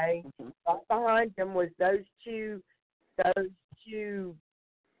 Okay, Mm-hmm. right behind them was those two,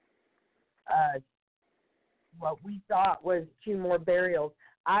 what we thought was 2 more burials.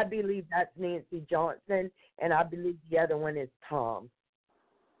 I believe that's Nancy Johnson, and I believe the other one is Tom.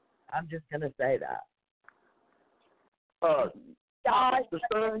 I'm just going to say that. Thomas the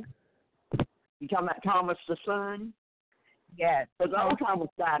son? You talking about Thomas the son? Yes. Because the old Thomas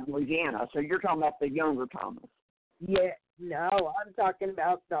died in Louisiana, so you're talking about the younger Thomas. Yeah, no, I'm talking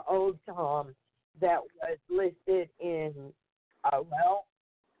about the old Tom that was listed in,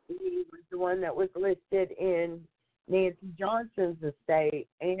 he was the one that was listed in Nancy Johnson's estate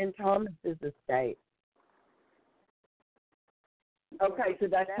and Thomas's estate. Okay, so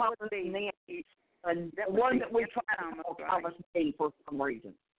that's Thomas and Nancy, and the one that we tried to call Thomas B for some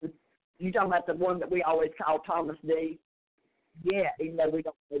reason. You talking about the one that we always call Thomas D? Yeah. Even though we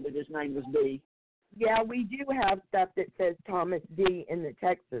don't know that his name was D. Yeah, we do have stuff that says Thomas D in the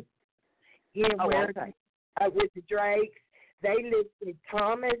Texas. Yeah, okay. With the Drakes, they listed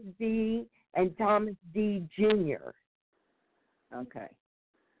Thomas D and Thomas D Jr. Okay.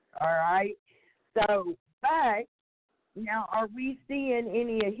 All right. So, but now, are we seeing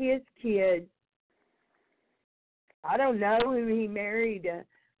any of his kids? I don't know who he married.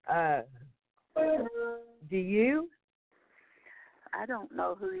 Do you? I don't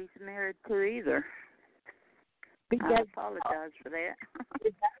know who he's married to either. Because I apologize for that.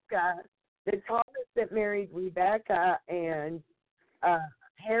 Rebecca, the Thomas that married Rebecca and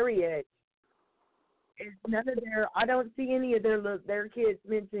Harriet, is none of their. I don't see any of their kids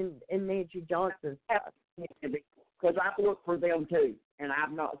mentioned in Nancy Johnson's stuff. Because I've looked for them too, and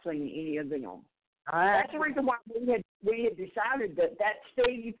I've not seen any of them. That's the reason why we had decided that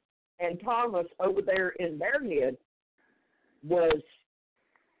Steve and Thomas over there in their head was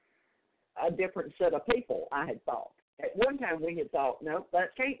a different set of people, I had thought. At one time we had thought, no,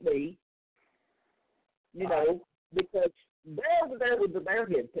 that can't be, because they're over there with the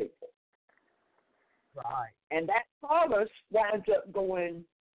Bearhead people. Right. And that Thomas winds up going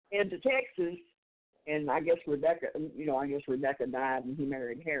into Texas, and I guess Rebecca died and he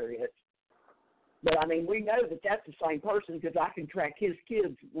married Harriet. But, I mean, we know that that's the same person because I can track his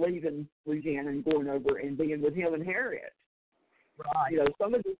kids leaving Louisiana and going over and being with him and Harriet. Right.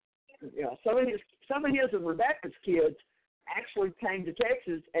 Some of his and Rebecca's kids actually came to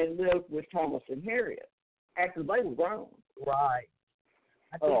Texas and lived with Thomas and Harriet after they were grown. Right.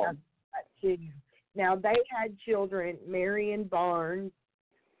 I think that's that too. Now, they had children, Marion Barnes,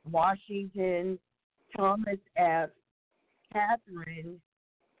 Washington, Thomas F., Catherine,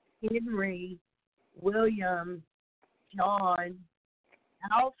 Henry, William, John,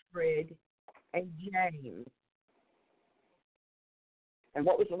 Alfred, and James. And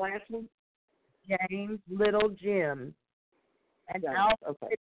what was the last one? James, Little Jim. And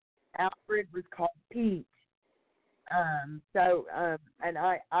Alfred was called Pete. And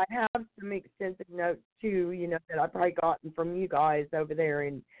I have some extensive notes too, that I probably gotten from you guys over there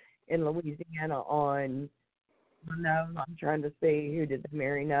in Louisiana on. No, I'm trying to see who did they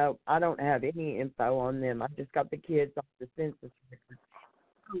marry. No, I don't have any info on them. I just got the kids off the census record.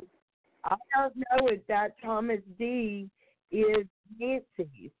 I don't know if that Thomas D is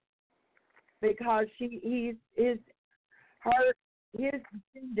Nancy's because his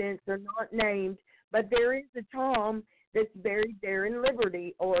descendants are not named, but there is a Tom that's buried there in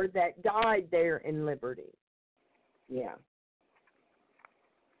Liberty or that died there in Liberty. Yeah.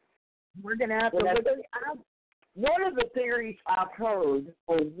 We're going to have to look. One of the theories I've heard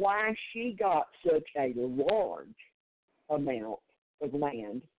on why she got such a large amount of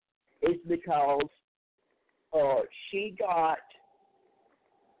land is because she got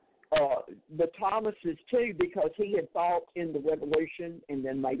the Thomases too because he had fought in the Revolution and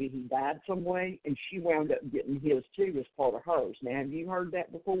then maybe he died some way and she wound up getting his too as part of hers. Now, have you heard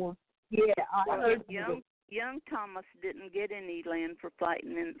that before? Yeah, I heard. Young Thomas didn't get any land for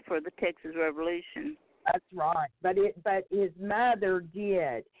fighting for the Texas Revolution. That's right, but his mother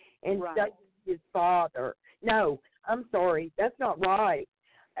did, and so did his father. No, I'm sorry, that's not right.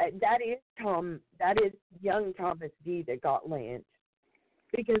 That is young Thomas D that got land,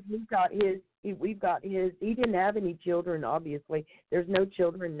 because we've got his. He didn't have any children. Obviously, there's no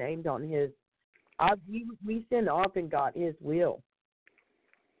children named on his. We sent off and got his will.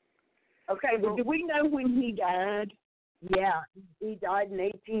 Okay, well, do we know when he died? Yeah, he died in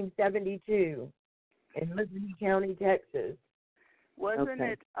 1872. In Liberty County, Texas. Wasn't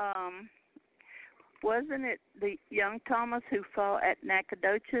it the young Thomas who fought at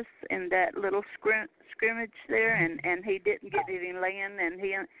Nacogdoches in that little scrimmage there, and he didn't get any land, and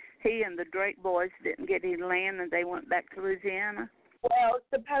he and the Drake boys didn't get any land, and they went back to Louisiana? Well,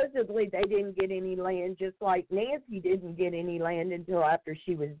 supposedly they didn't get any land, just like Nancy didn't get any land until after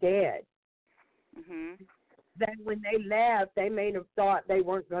she was dead. Mhm. Then when they left, they may have thought they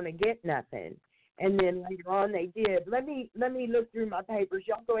weren't going to get nothing. And then later on they did. Let me look through my papers.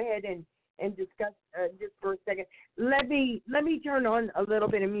 Y'all go ahead and discuss just for a second. Let me turn on a little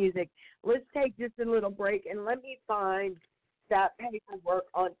bit of music. Let's take just a little break and let me find that paperwork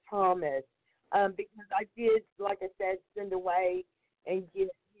on Thomas because I did, like I said, send away and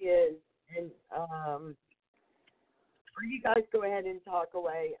get his. And or you guys go ahead and talk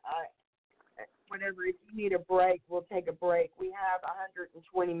away. Whatever, if you need a break, we'll take a break. We have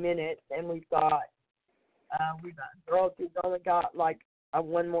 120 minutes, and we've got girls who's only got like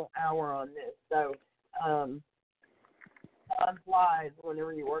 1 more hour on this. So time flies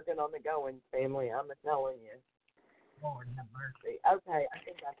whenever you're working on the Goins family. I'm telling you. Lord have mercy. Okay, I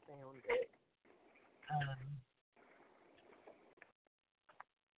think I found it.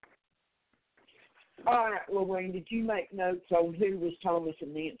 All right, Lorene, did you make notes on who was Thomas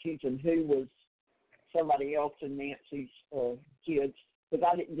and Nancy's and who was somebody else and Nancy's kids? Because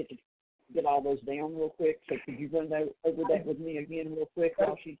I didn't get all those down real quick. So could you run over that with me again real quick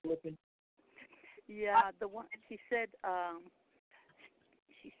while she's looking? Yeah, the one she said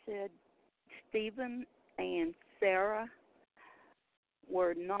Stephen and Sarah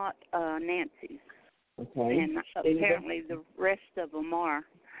were not Nancy's. Okay. And apparently the rest of them are.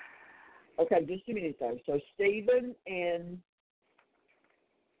 Okay, just a minute though. So Stephen and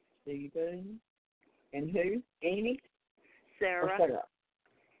who? Annie? Sarah. Sarah.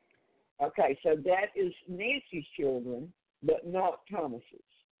 Okay, so that is Nancy's children, but not Thomas's.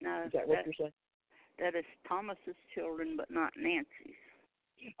 No, is that what you're saying? That is Thomas's children, but not Nancy's.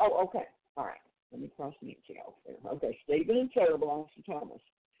 Oh, okay. All right. Let me cross Nancy off there. Okay, Stephen and Sarah belongs to Thomas.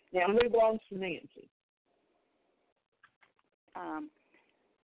 Now, who belongs to Nancy?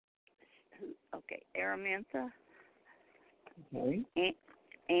 Okay, Araminta. Okay.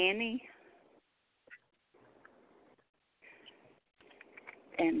 Annie.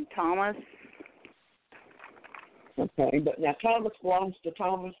 And Thomas. Okay, but now Thomas belongs to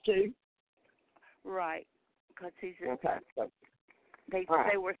Thomas too? Right, because he's okay. They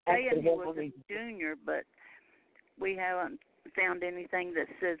were saying he was a junior, but we haven't found anything that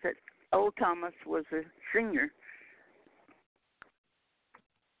says that old Thomas was a senior.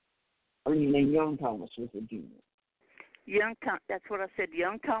 Or you mean young Thomas was a junior? That's what I said.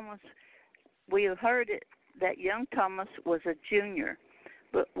 Young Thomas. We have heard it that young Thomas was a junior,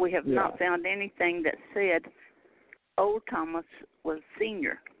 but we have not found anything that said old Thomas was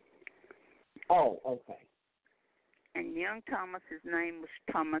senior. Oh, okay. And young Thomas's name was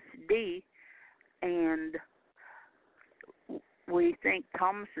Thomas D, and we think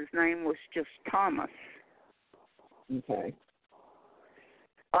Thomas's name was just Thomas. Okay.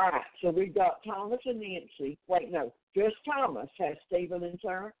 All right, so we've got Thomas and Nancy. Wait, no, just Thomas has Stephen and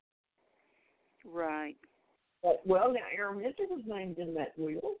Sarah? Right. Well, now, Araminta was named in that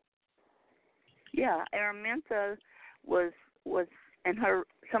will. Yeah, Araminta was and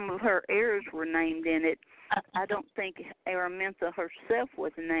some of her heirs were named in it. I don't think Araminta herself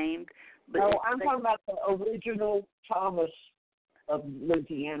was named. But no, I'm talking about the original Thomas of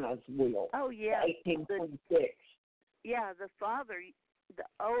Louisiana's will. Oh, yeah. 1826. Yeah, the father, the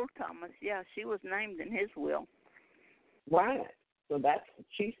old Thomas, she was named in his will. Right. So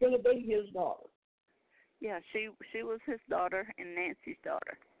she's going to be his daughter. Yeah, she was his daughter and Nancy's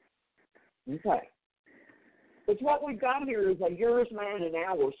daughter. Okay. But what we've got here is a yours, mine, and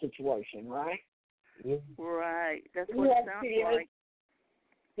ours situation, right? Right. That's what it sounds like.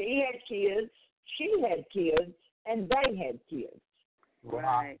 He had kids, she had kids, and they had kids.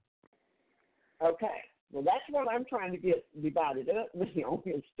 Right. Okay. Well, that's what I'm trying to get divided up now,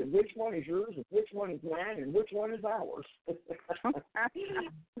 as to which one is yours and which one is mine and which one is ours.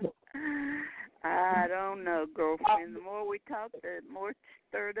 I don't know, girlfriend. The more we talk, the more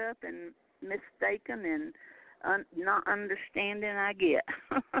stirred up and mistaken and not understanding I get.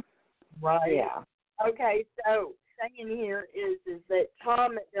 Right. Yeah. Okay, so saying here is that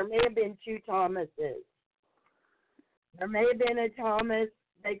there may have been two Thomases. There may have been a Thomas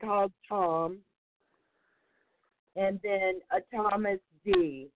they called Tom, and then a Thomas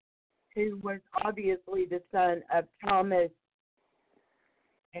D, who was obviously the son of Thomas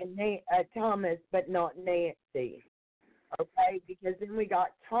and Thomas, but not Nancy. Okay, because then we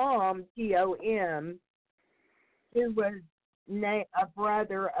got Tom, Tom, who was a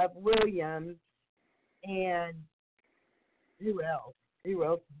brother of William, and who else? Who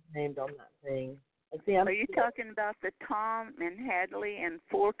else is named on that thing? Are you talking about the Tom and Hadley and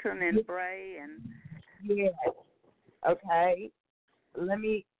Fulton and Bray and? Yes. Okay. Let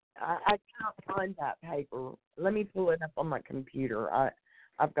me. I can't find that paper. Let me pull it up on my computer.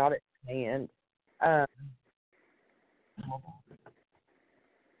 I've got it scanned. Hold on.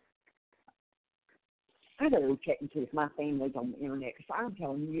 I better check and see if my family's on the internet, because I'm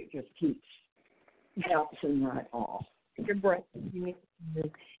telling you, it just keeps bouncing right off. Your breath, and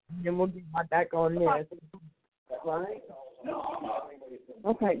then we'll get right back on this. Right?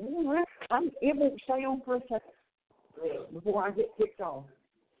 Okay. Well, it won't stay on for a second before I get kicked off.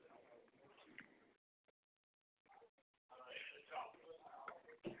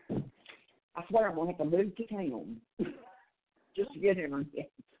 I swear I'm going to have to move to town just to get internet.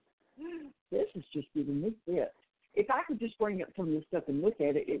 This is just giving me fit. If I could just bring up some of this stuff and look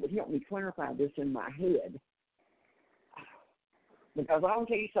at it, it would help me clarify this in my head. Because I'll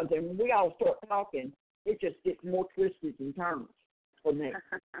tell you something, when we all start talking, it just gets more twisted and turns for me.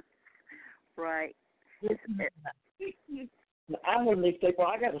 Right. I'm one of these people,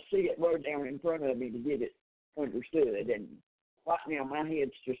 I got to see it right down in front of me to get it understood. And right now, my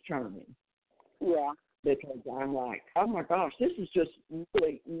head's just turning. Yeah. Because I'm like, oh, my gosh, this is just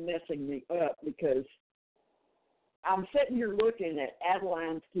really messing me up because I'm sitting here looking at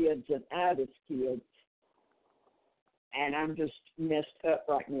Adeline's kids and Ida's kids, and I'm just messed up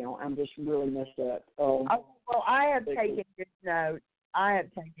right now. I'm just really messed up. Well, I have taken good notes. I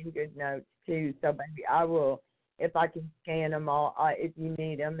have taken good notes, too. So, baby, I will, if I can scan them all, if you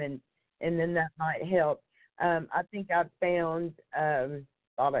need them, and then that might help. I think I found,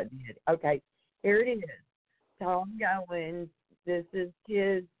 thought I did. Okay, here it is. Tom Goins. This is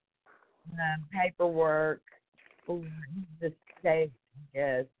his paperwork for the state, I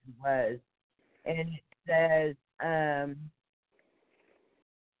guess it was. And it says,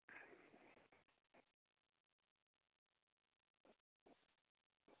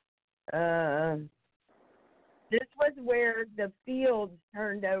 this was where the fields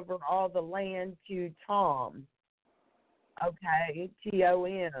turned over all the land to Tom. Okay, Tom.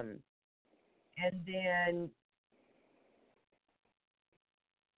 And then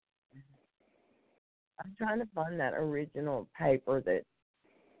I'm trying to find that original paper that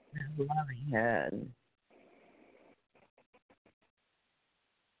Lovey had.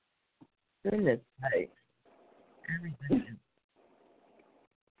 Goodness sakes. Everything.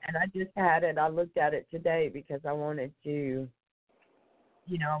 And I just had it. I looked at it today because I wanted to,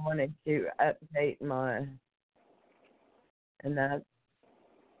 update my, and that's,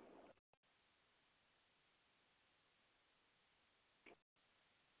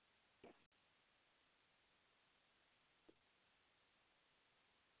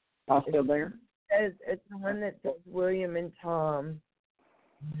 I'm still there. It's the one that says William and Tom,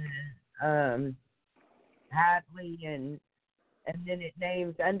 Hadley, and then it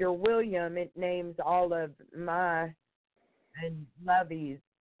names, under William, it names all of my and Lovey's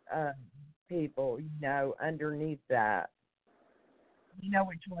people, underneath that. You know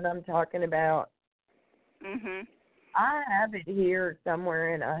which one I'm talking about? Mhm. I have it here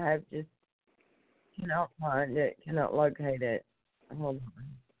somewhere, and I have just cannot find it, cannot locate it. Hold on.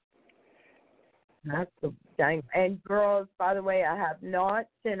 That's the dang. And girls, by the way, I have not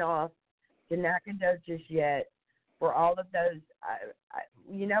sent off to Nacogdoches yet for all of those.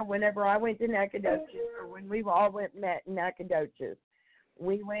 Whenever I went to Nacogdoches, or when we all met in Nacogdoches,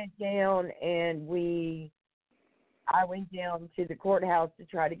 we went down and I went down to the courthouse to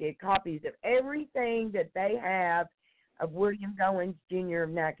try to get copies of everything that they have of William Goins Jr. of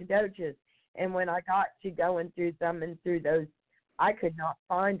Nacogdoches. And when I got to going through thumbing through those, I could not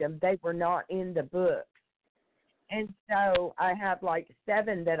find them. They were not in the book. And so I have like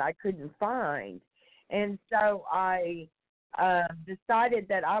 7 that I couldn't find. And so I decided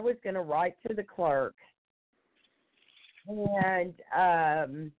that I was going to write to the clerk and ask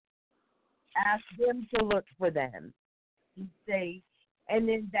them to look for them, you see, and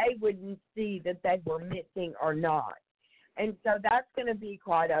then they wouldn't see that they were missing or not. And so that's going to be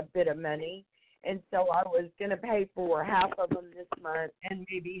quite a bit of money. And so I was going to pay for half of them this month and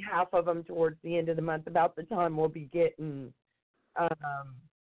maybe half of them towards the end of the month, about the time we'll be getting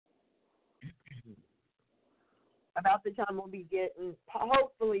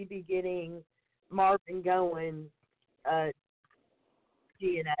hopefully be getting Marvin Goins'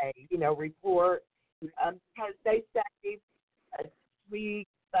 DNA, report. Because they say a week,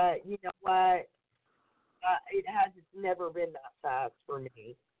 but you know what? It has never been that fast for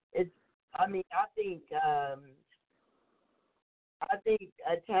me. I think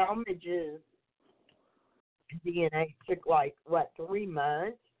Talmadge's DNA took 3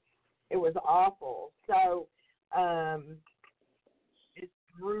 months. It was awful. So it's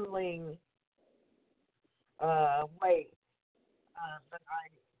grueling wait. But I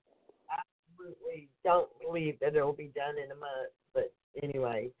absolutely don't believe that it'll be done in a month. But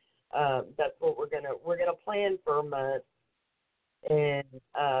anyway, that's what we're gonna plan for a month. And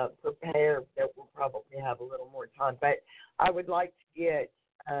prepare that we'll probably have a little more time. But I would like to get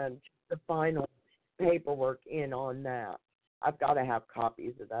the final paperwork in on that. I've got to have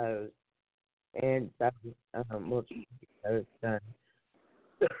copies of those. And so we'll just get those done.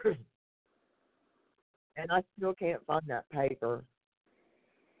 And I still can't find that paper.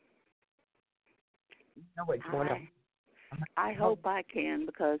 You know which one? I hope I can,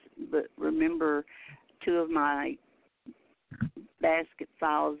 but remember, 2 of my basket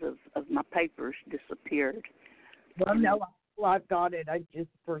files of my papers disappeared. Well, no, Well, I've got it. I just,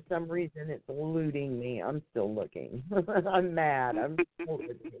 for some reason, it's eluding me. I'm still looking. I'm mad. I'm still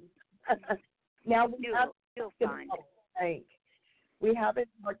looking. Now, you'll find it. Frank. We haven't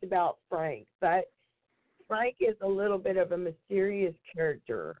talked about Frank, but Frank is a little bit of a mysterious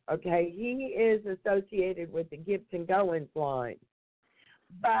character, okay? He is associated with the Gibson Goins line.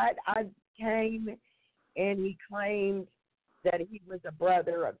 But I came and he claimed that he was a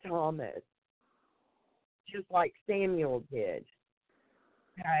brother of Thomas, just like Samuel did,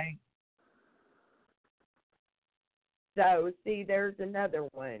 okay? So, see, there's another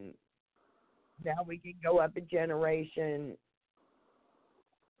one. Now we can go up a generation,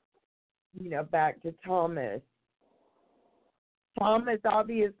 back to Thomas. Thomas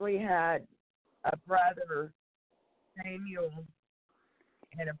obviously had a brother, Samuel,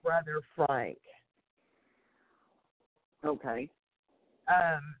 and a brother, Frank. Okay.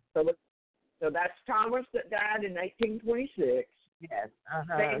 So that's Thomas that died in 1826. Yes.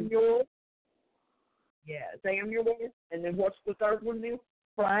 Samuel. Yes. Samuel. And then what's the third one now?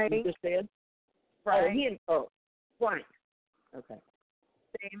 Frank. You just said? Frank. Frank. Okay.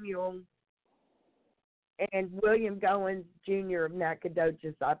 Samuel. And William Goins, Jr. of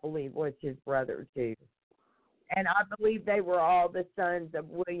Nacogdoches, I believe, was his brother, too. And I believe they were all the sons of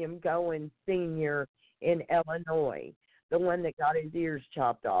William Goins, Sr. in Illinois, the one that got his ears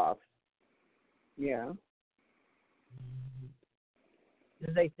chopped off. Yeah.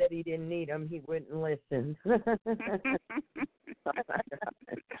 They said he didn't need them. He wouldn't listen.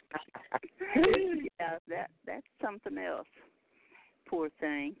 Yeah, that's something else. Poor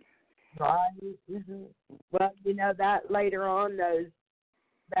thing. Right. Mm-hmm. Well, that later on,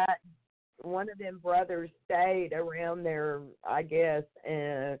 that one of them brothers stayed around there, I guess,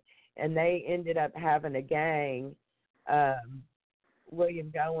 and they ended up having a gang.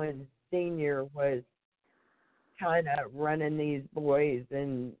 William Goins Sr. was kind of running these boys,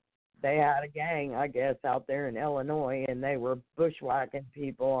 and they had a gang, I guess, out there in Illinois, and they were bushwhacking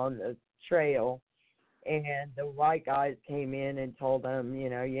people on the trail. And the white guys came in and told them,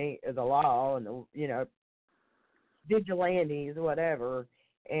 you ain't the law, and vigilantes, whatever.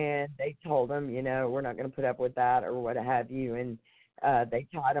 And they told them, we're not going to put up with that or what have you. And they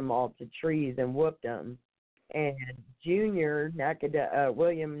tied them all to trees and whooped them. And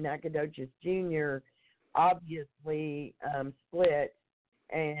William Nacogdoches Jr. obviously split,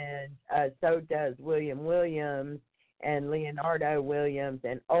 and so does William Williams and Leonardo Williams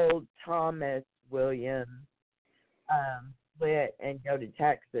and old Thomas Williams split and go to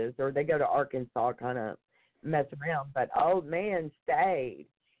Texas, or they go to Arkansas, kind of mess around. But old man stayed,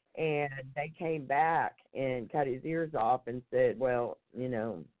 and they came back and cut his ears off and said, well, you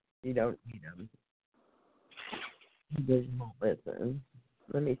don't need them. He just won't listen.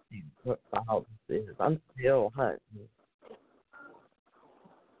 Let me see what file this is. I'm still hunting.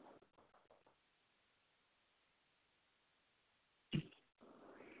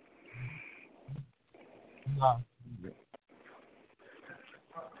 No.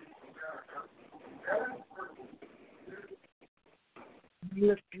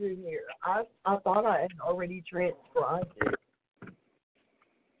 Look through here. I thought I had already transcribed it.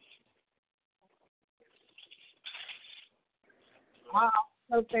 I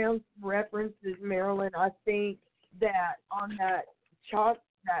also found some references, Marilyn. I think that on that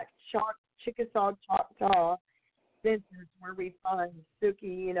Chickasaw Choctaw census where we find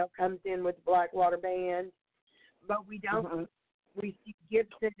Suki, comes in with the Blackwater Band, but we don't. We see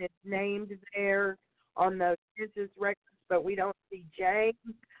Gibson is named there on the census records, but we don't see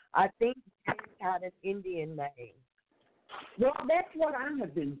James. I think James had an Indian name. Well, that's what I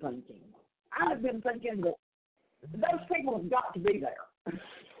have been thinking. I have been thinking that those people have got to be there,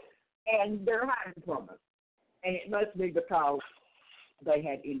 and they're hiding from us, and it must be because they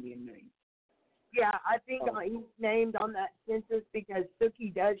had Indian names. Yeah, I think he's named on that census because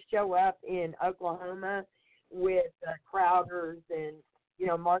Suki does show up in Oklahoma with Crowders and,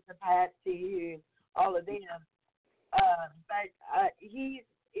 Martha Patsy, all of them. But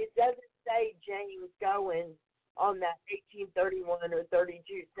it doesn't say James Goins on that 1831 or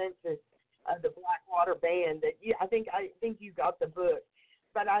 32 census of the Blackwater Band. I think you got the book,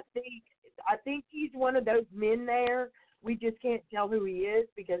 but I think he's one of those men there. We just can't tell who he is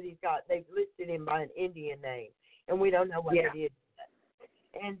because they've listed him by an Indian name, and we don't know what it is.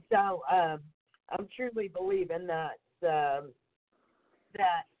 And so I'm truly believing that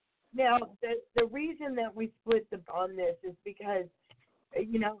now the reason that we split on this is because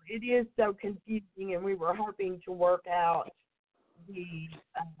it is so confusing, and we were hoping to work out the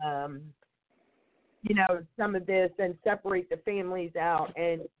some of this and separate the families out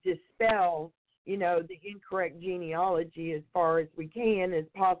and dispel the incorrect genealogy as far as we can, as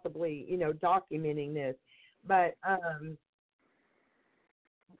possibly, documenting this. But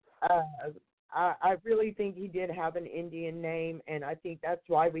I really think he did have an Indian name, and I think that's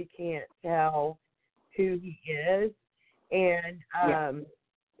why we can't tell who he is. And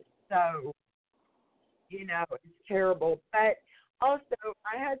so, it's terrible. But also,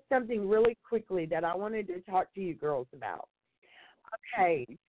 I had something really quickly that I wanted to talk to you girls about. Okay,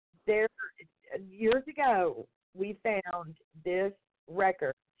 years ago, we found this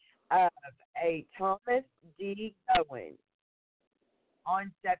record of a Thomas D. Goins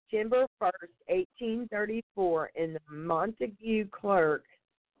on September 1st, 1834, in the Montague Clerk,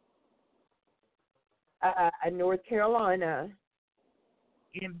 North Carolina,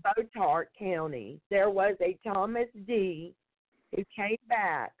 in Beautard County. There was a Thomas D. who came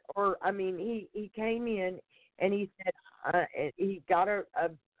back, he came in and he said he got a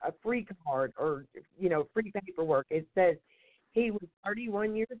free card, or free paperwork. It says he was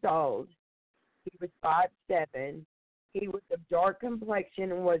 31 years old. He was 5'7". He was of dark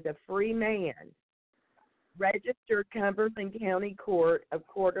complexion and was a free man. Registered Cumberland County Court of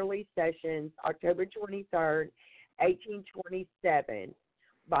Quarterly Sessions, October 23rd, 1827,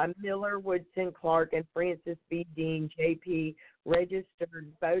 by Miller, Woodson, Clark, and Francis B. Dean, J.P., registered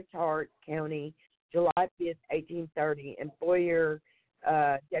Beautard County, July 5th, 1830, employer,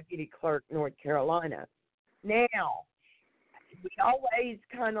 deputy clerk, North Carolina. Now, we always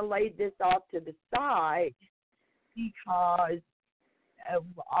kind of laid this off to the side because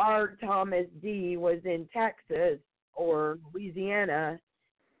our Thomas D. was in Texas or Louisiana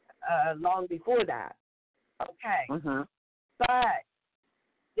long before that. Okay. Uh-huh. But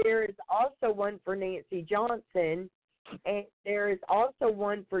there is also one for Nancy Johnson, and there is also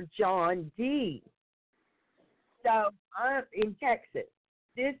one for John D. So I'm in Texas.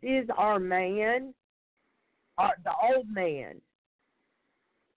 This is our man, the old man.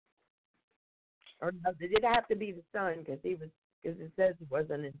 Or no, it did have to be the son because it says it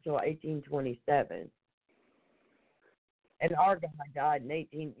wasn't until 1827. And our guy died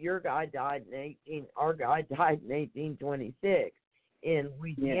our guy died in 1826 in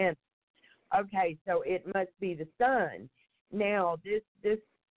Louisiana. Yeah. Okay, so it must be the son. Now,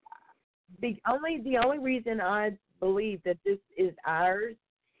 the only reason I believe that this is ours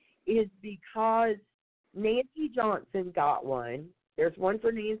is because Nancy Johnson got one. There's one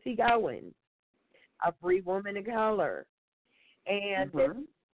for Nancy Goyens, a free woman of color. And there's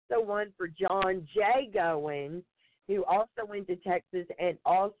the one for John J. Goins, who also went to Texas and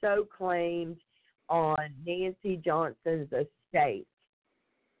also claimed on Nancy Johnson's estate.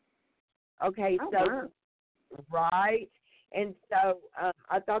 Okay, right. And so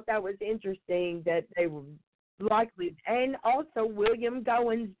I thought that was interesting that they were likely, and also William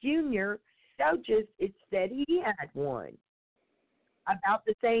Goins Jr., it said he had one about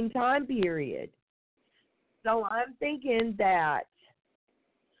the same time period. So I'm thinking that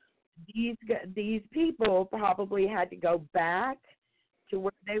these people probably had to go back to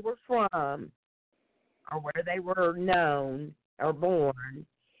where they were from or where they were known or born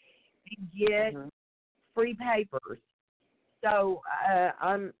and get free papers. So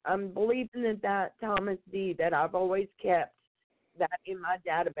I'm believing that Thomas D. that I've always kept that in my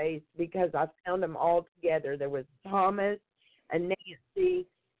database because I found them all together. There was Thomas and Nancy,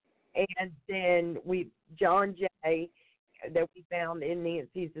 and then John J. that we found in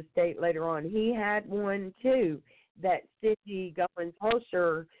Nancy's estate later on. He had one too that Sidney Goins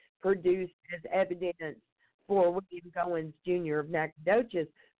Holscher produced as evidence for William Goins Jr. of Nacogdoches,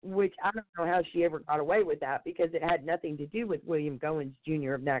 which I don't know how she ever got away with that because it had nothing to do with William Goins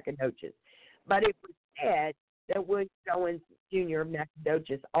Jr. of Nacogdoches. But it was said that William Goins Jr. of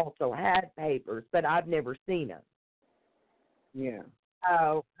Nacogdoches also had papers, but I've never seen them. Yeah.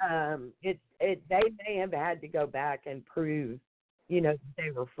 So they may have had to go back and prove, that they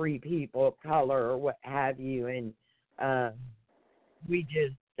were free people of color or what have you, and we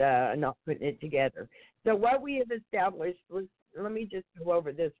just not putting it together. So what we have established was, let me just go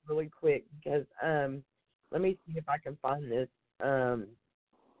over this really quick because let me see if I can find this. I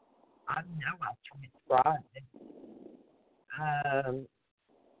know I transcribed it.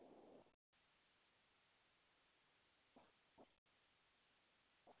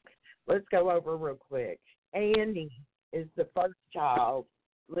 Let's go over real quick. Annie is the first child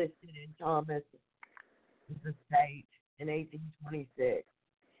listed in Thomas' estate in 1826.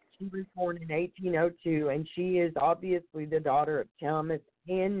 She was born in 1802, and she is obviously the daughter of Thomas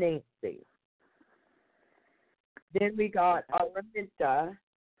and Nancy. Then we got Araminta,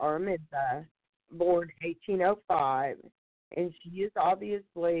 born 1805, and she is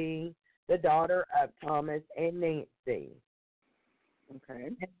obviously the daughter of Thomas and Nancy. Okay.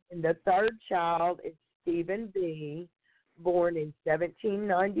 And the third child is Stephen B., born in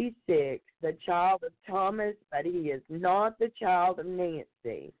 1796, the child of Thomas, but he is not the child of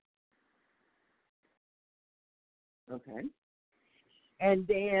Nancy. Okay. And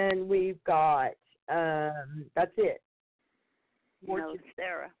then we've got, that's it. No,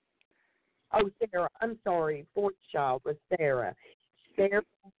 Sarah. Oh, Sarah, I'm sorry. Fourth child was Sarah. Sarah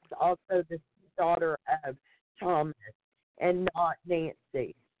was also the daughter of Thomas and not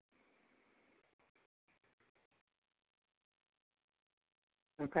Nancy.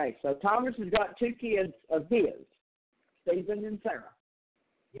 Okay, so Thomas has got two kids of his, Stephen and Sarah.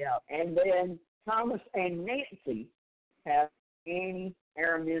 Yeah. And then Thomas and Nancy have Annie,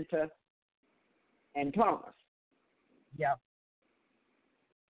 Araminta, and Thomas. Yeah.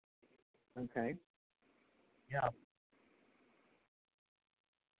 Okay. Yeah.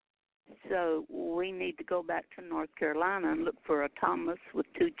 So we need to go back to North Carolina and look for a Thomas with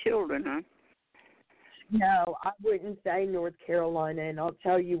two children, huh? No, I wouldn't say North Carolina, and I'll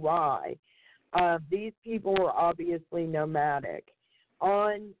tell you why. These people were obviously nomadic.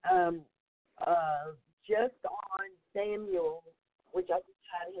 Just on Samuel, which I just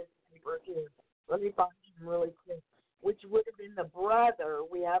had his paper here. Let me find him really quick. Which would have been the brother.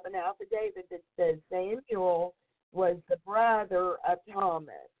 We have an affidavit that says Samuel was the brother of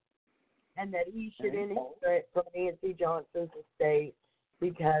Thomas, and that he should inherit from Nancy Johnson's estate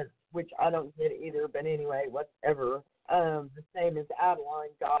because, which I don't get either, but anyway, whatever. The same as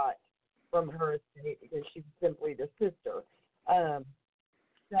Adeline got from her estate because she was simply the sister.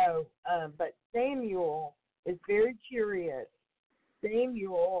 But Samuel is very curious.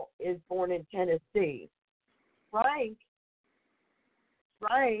 Samuel is born in Tennessee. Frank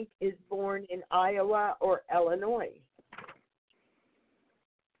is born in Iowa or Illinois.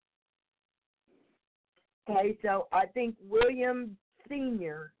 Okay, so I think William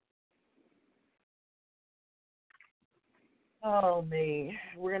Sr. Oh, me.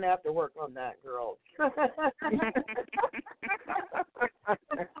 We're going to have to work on that, girls.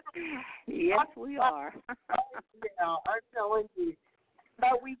 Yes, we are. Yeah, I'm telling you.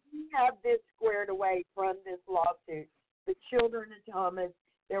 But we do have this squared away from this lawsuit. The children of Thomas,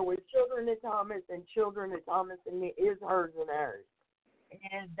 there were children of Thomas and children of Thomas, and it is hers and hers.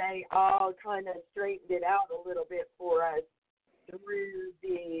 And they all kind of straightened it out a little bit for us through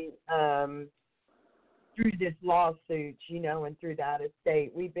this lawsuit, and through that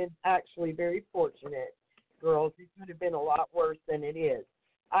estate. We've been actually very fortunate, girls. It could have been a lot worse than it is.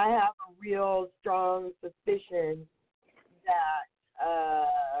 I have a real strong suspicion that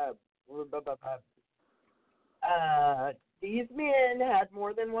these men had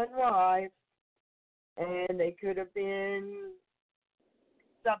more than one wife, and they could have been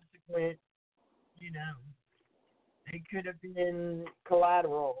subsequent, They could have been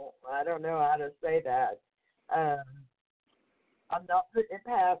collateral. I don't know how to say that. I'm not putting it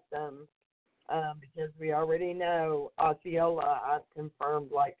past them because we already know Osceola. I've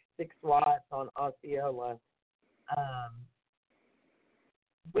confirmed like 6 wives on Osceola.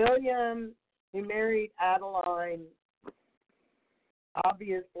 William, who married Adeline,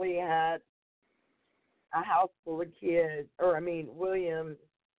 obviously had a house full of kids. William,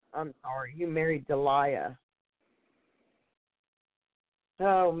 who married Delia.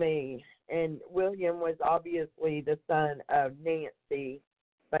 Oh, me. And William was obviously the son of Nancy,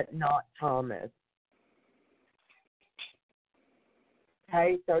 but not Thomas.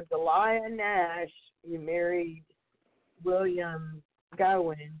 Okay, so Delia Nash, who married William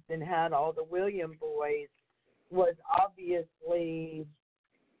Goins and had all the William boys, was obviously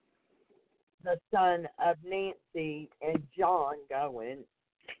the son of Nancy and John Goins,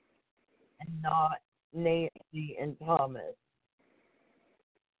 and not Nancy and Thomas.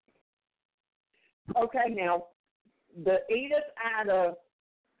 Okay, now, the Edith Ida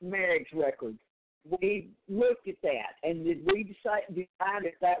marriage record, we looked at that, and did we decide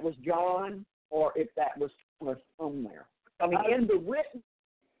if that was John or if that was Thomas on there? I mean, in the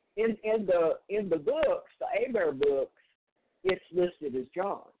books, the Hebert books, it's listed as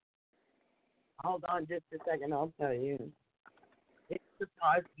John. Hold on just a second, I'll tell you. It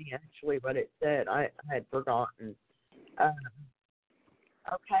surprised me, actually, what it said. I had forgotten.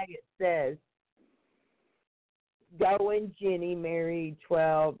 Okay, it says, Goins Jenny married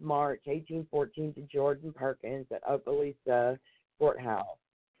 12 March 1814 to Jordan Perkins at Okaloosa Courthouse.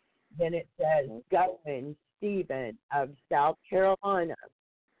 Then it says Goins Stephen of South Carolina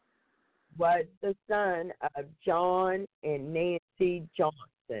was the son of John and Nancy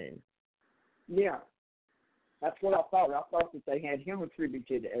Johnson. Yeah. That's what I thought. I thought that they had him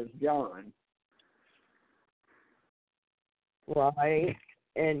attributed as John. Right.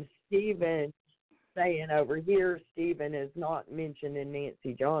 And Stephen, saying over here, Stephen is not mentioned in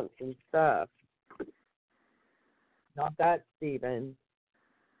Nancy Johnson's stuff. Not that Stephen.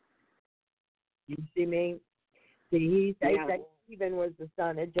 You see me? See, he says that Stephen was the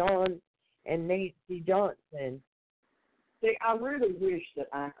son of John and Nancy Johnson. See, I really wish that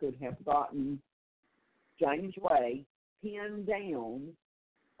I could have gotten James Way pinned down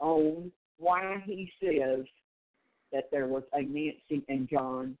on why he says that there was a Nancy and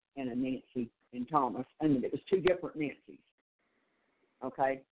John and a Nancy and Thomas, and it was two different Nancys.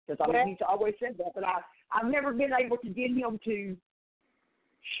 Okay? Because he's always said that, but I've never been able to get him to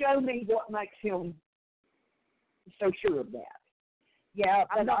show me what makes him so sure of that. Yeah,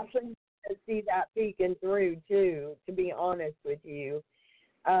 but I can see that peeking through too. To be honest with you,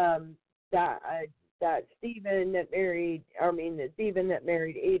 that Stephen that married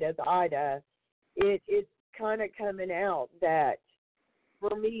Edith Ida, it's kind of coming out that,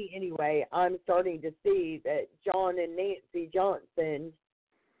 for me anyway, I'm starting to see that John and Nancy Johnson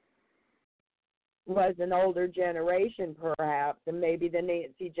was an older generation, perhaps, and maybe the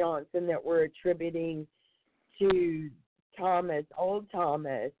Nancy Johnson that we're attributing to Thomas, old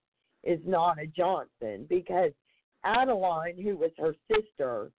Thomas, is not a Johnson, because Adeline, who was her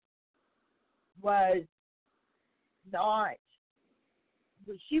sister, was not,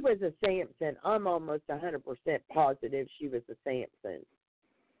 she was a Sampson. I'm almost 100% positive she was a Sampson.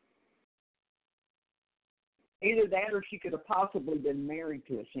 Either that or she could have possibly been married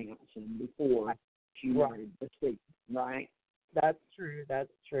to a Sampson before she married the Steve, right? That's true.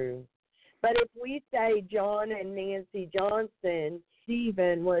 But if we say John and Nancy Johnson,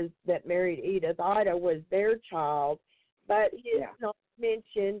 Stephen that married Edith Ida was their child, but he's not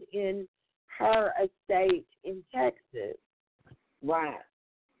mentioned in her estate in Texas. Right.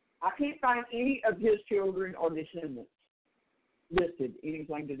 I can't find any of his children or descendants listed,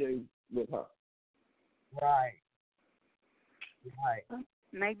 anything to do with her. Right.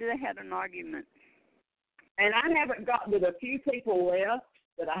 Maybe they had an argument. And I haven't gotten with a few people left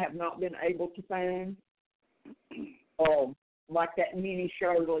that I have not been able to find, like that Minnie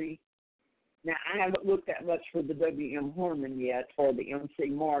Shirley. Now, I haven't looked that much for the W.M. Harmon yet or the M.C.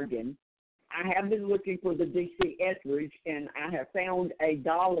 Morgan. I have been looking for the D.C. Etheridge, and I have found a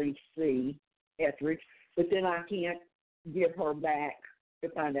Dolly C. Etheridge, but then I can't give her back to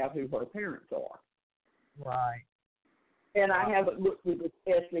find out who her parents are. Right. And I haven't looked for this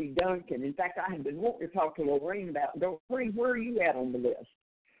S.E. Duncan. In fact, I have been wanting to talk to Lorene about, Lorene, where are you at on the list?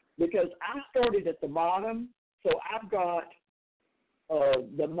 Because I started at the bottom, so I've got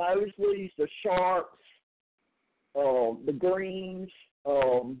the Mosleys, the Sharps, the Greens.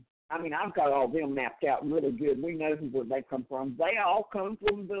 I've got all them mapped out really good. We know where they come from. They all come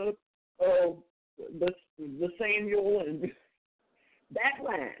from the Samuel and that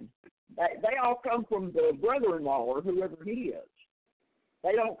line. They all come from the brother-in-law or whoever he is.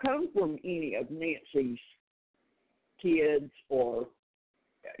 They don't come from any of Nancy's kids or,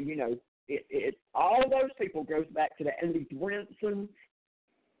 all of those people goes back to that. And these Brinson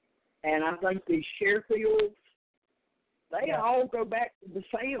and I think these Sherfields, they all go back to the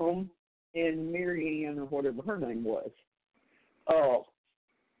Sam and Mary Ann or whatever her name was.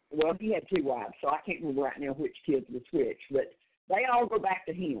 Well, he had two wives, so I can't remember right now which kids was which, but they all go back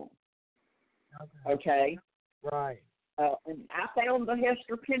to him. Okay? Right. And I found the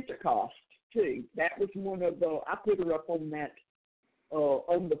Hester Pentecost, too. That was one of the, I put her up on that,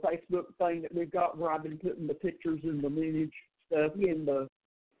 on the Facebook thing that we've got where I've been putting the pictures and the lineage stuff in the,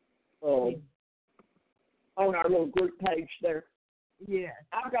 on our little group page there. Yeah.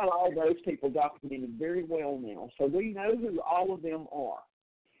 I've got all those people documented very well now, so we know who all of them are.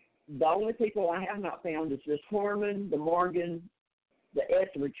 The only people I have not found is this Harmon, the Morgan, the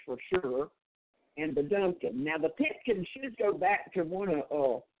Etheridge for sure, and the Duncan. Now, the Pitkins should go back to one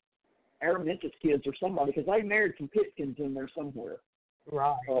of Araminta's kids or somebody, because they married some Pitkins in there somewhere.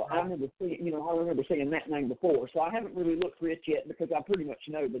 Right. I remember seeing that name before, so I haven't really looked for it yet because I pretty much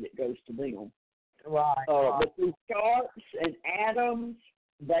know that it goes to them. Right. But the Sharps and Adams,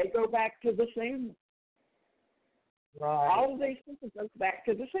 they go back to the Samuel. Right. All of these people go back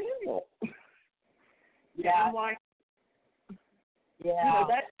to the Samuel. Yeah. I'm like, yeah.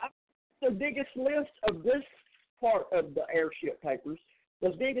 That's the biggest list of this part of the Airship Papers. The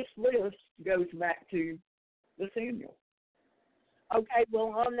biggest list goes back to the Samuel. Okay,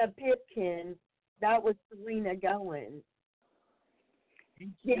 well, on the Pipkin, that was Selena Goins.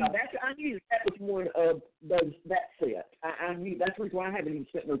 Yeah, I knew that was one of those, that set. I knew, that's the reason why I haven't even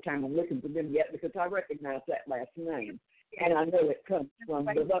spent no time on looking for them yet, because I recognize that last name. And I know it comes from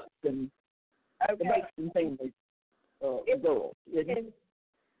the Buxton, the Buxton family girls.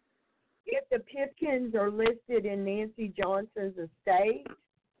 If the Pipkins are listed in Nancy Johnson's estate,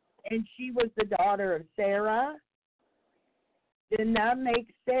 and she was the daughter of Sarah, then that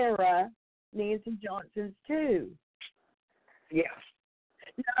makes Sarah Nancy Johnson's too. Yes.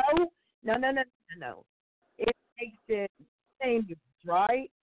 No. It makes it Samuel, right?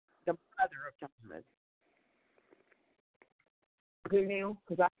 The mother of Thomas. Who now?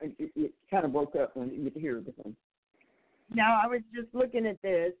 Because it kind of broke up when you get to hear everything. No, I was just looking at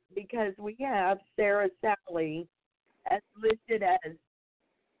this because we have Sarah Sally as listed as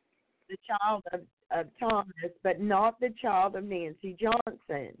the child of Thomas, but not the child of Nancy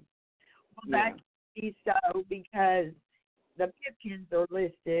Johnson. Well, that can be so because the Pipkins are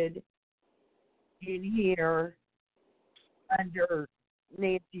listed in here under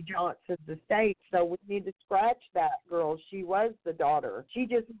Nancy Johnson's estate, so we need to scratch that girl. She was the daughter. She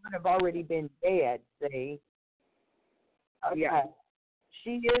just would have already been dead, see? Okay. Yeah.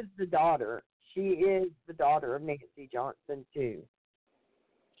 She is the daughter. She is the daughter of Nancy Johnson, too.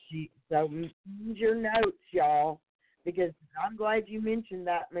 So use your notes, y'all, because I'm glad you mentioned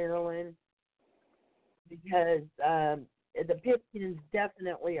that, Marilyn, because the Pipkins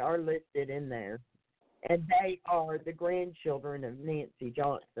definitely are listed in there, and they are the grandchildren of Nancy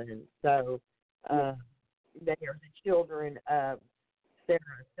Johnson. So they are the children of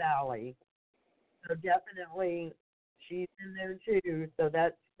Sarah Sally. So definitely she's in there too. So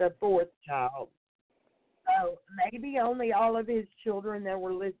that's the fourth child. So maybe only all of his children that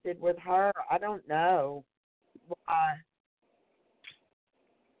were listed with her. I don't know why.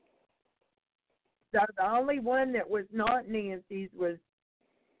 So the only one that was not Nancy's was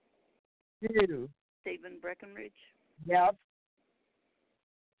who? Stephen Breckenridge. Yep.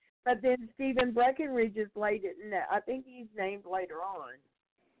 But then Stephen Breckenridge is later. I think he's named later on.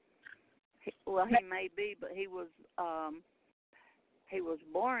 Well, he may be, but he was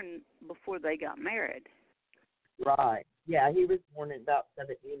born before they got married. Right. Yeah, he was born in about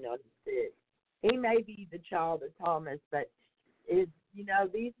 1796. He may be the child of Thomas, but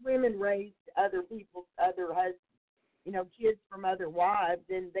these women raised other people's other husbands, kids from other wives,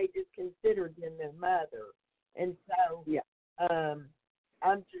 and they just considered them their mother. And so,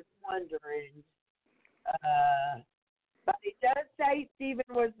 I'm just wondering. But it does say Stephen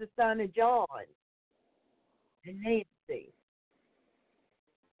was the son of John and Nancy.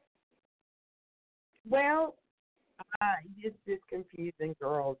 Well, it's just confusing,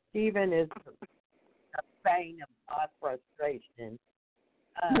 girls. Stephen is a bane of my frustration.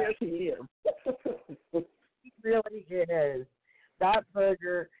 Yes, he is. He really is. That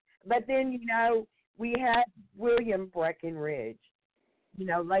booger. But then, we had William Breckenridge,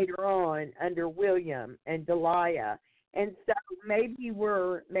 later on under William and Delia. And so maybe he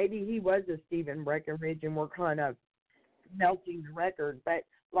was a Stephen Breckenridge and we're kind of melting the record. But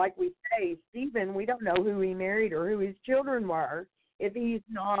like we say, Stephen, we don't know who he married or who his children were if he's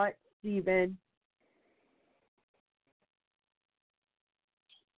not Stephen.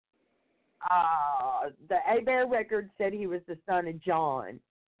 The Hebert record said he was the son of John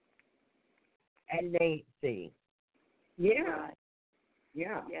and Nancy. Yeah.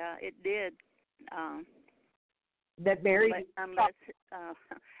 Yeah, it did. That married unless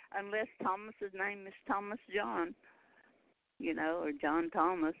Thomas's name is Thomas John, or John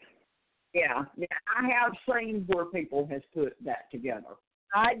Thomas. Yeah. I have seen where people has put that together.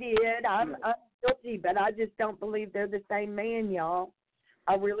 I did. I'm guilty, but I just don't believe they're the same man, y'all.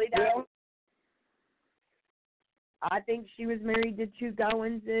 I really don't. Well, I think she was married to two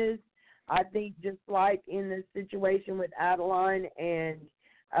Goinses. I think just like in the situation with Adeline and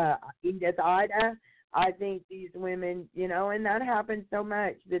Edith Ida, I think these women, and that happens so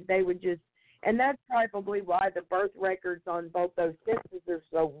much that they would just, and that's probably why the birth records on both those sisters are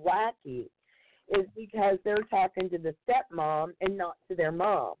so wacky, is because they're talking to the stepmom and not to their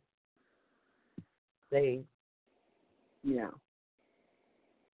mom. See? Yeah.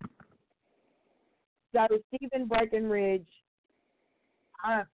 So Stephen Breckenridge,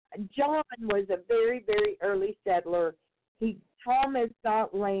 John was a very, very early settler. Thomas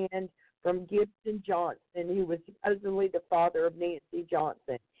got land from Gibson Johnson, who was supposedly the father of Nancy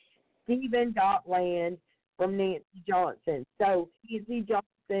Johnson. Stephen got land from Nancy Johnson. So Nancy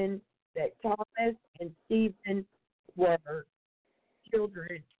Johnson, that Thomas and Stephen were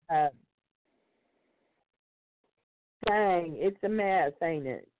children of. Dang, it's a mess, ain't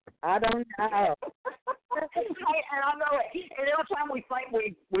it? I don't know. And I know it. And every time we think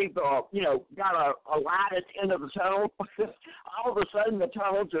we've got a light at the end of the tunnel, all of a sudden the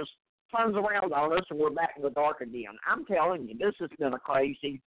tunnel just turns around on us and we're back in the dark again. I'm telling you, this has been a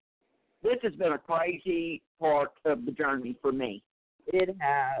crazy part of the journey for me. It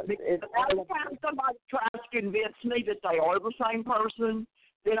has. Every time somebody tries to convince me that they are the same person,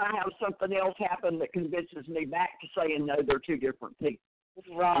 then I have something else happen that convinces me back to saying, no, they're two different people.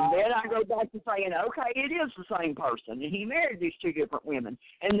 Right. And then I go back to saying, okay, it is the same person, and he married these two different women.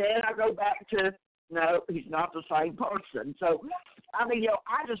 And then I go back to, no, he's not the same person. So, I mean,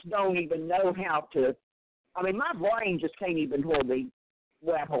 I just don't even know how to, my brain just can't even hardly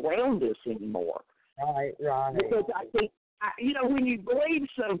wrap around this anymore. Right. Because I think, when you believe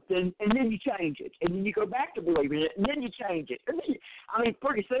something and then you change it, and then you go back to believing it, and then you change it. And then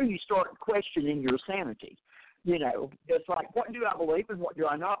pretty soon you start questioning your sanity. It's like, what do I believe and what do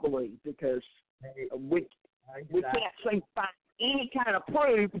I not believe? Because we can't seem to find any kind of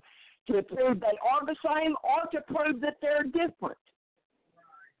proof to prove they are the same or to prove that they're different.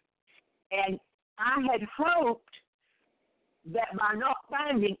 And I had hoped that by not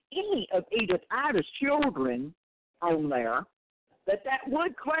finding any of Edith Ida's children on there, that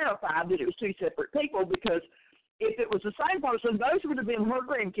would clarify that it was two separate people, because if it was the same person, those would have been her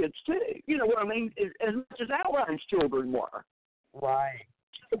grandkids too. You know what I mean? As much as Outline's children were. Right.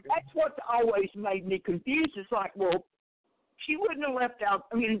 That's what's always made me confused. It's like, well, she wouldn't have left out.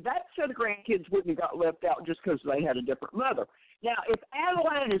 That set of grandkids wouldn't have got left out just because they had a different mother. Now, if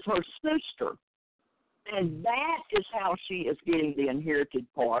Adeline is her sister, and that is how she is getting the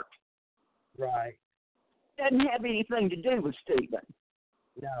inherited part, right, doesn't have anything to do with Stephen.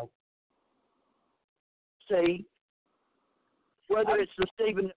 No. See? Whether it's the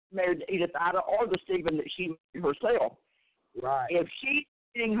Stephen that married to Edith Ida or the Stephen that she married herself. Right. If she's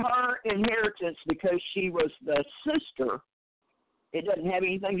getting her inheritance because she was the sister, it doesn't have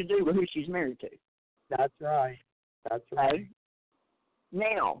anything to do with who she's married to. That's right. That's right. Okay?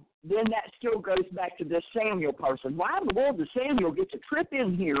 Now, then that still goes back to this Samuel person. Why in the world does Samuel get to trip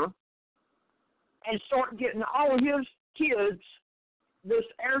in here and start getting all of his kids this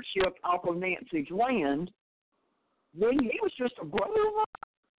heirship off of Nancy's land when he was just a brother?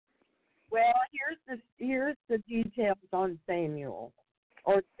 Well, here's the details on Samuel,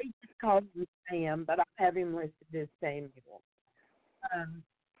 or he just calls him Sam, but I have him listed as Samuel. And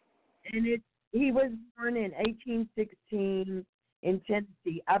he was born in 1816 in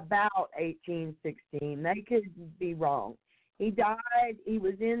Tennessee, about 1816. They could be wrong. He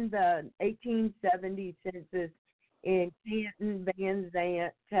was in the 1870 census in Canton, Van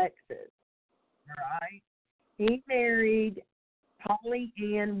Zant, Texas. All right? He married Polly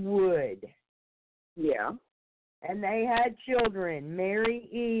Ann Wood. Yeah. And they had children, Mary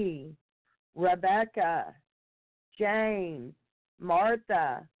E., Rebecca, James,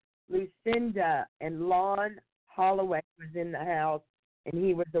 Martha, Lucinda, and Lon Holloway was in the house, and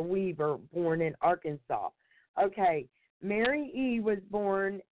he was a weaver born in Arkansas. Okay, Mary E. was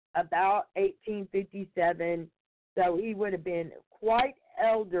born about 1857, so he would have been quite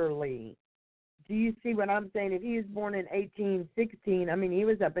elderly. Do you see what I'm saying? If he was born in 1816, he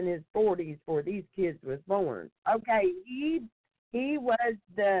was up in his 40s before these kids was born. Okay, he was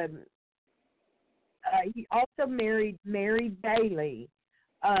he also married Mary Bailey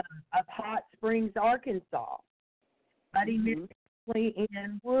of Hot Springs, Arkansas. But he married Polly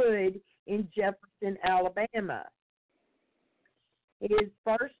Ann Wood in Jefferson, Alabama. His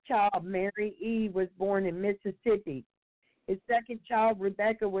first child, Mary E., was born in Mississippi. His second child,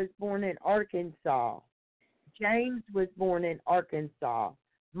 Rebecca, was born in Arkansas. James was born in Arkansas.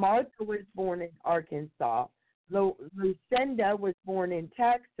 Martha was born in Arkansas. Lucinda was born in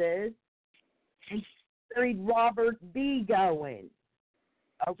Texas. And she married Robert B. Goins.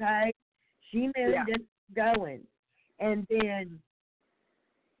 Okay? She married Goins. And then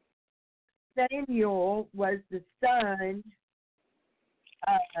Samuel was the son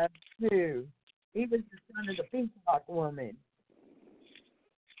of who? He was the son of the Peacock woman.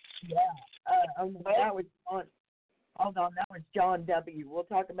 Yeah. That was John. Hold on, that was John W. We'll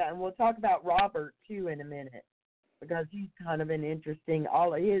talk about Robert too in a minute, because he's kind of an interesting.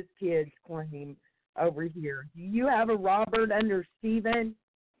 All of his kids claim over here. Do you have a Robert under Stephen?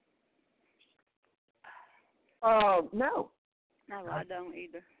 No. No, I don't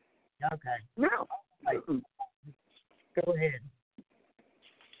either. Okay. No. Okay. Go ahead.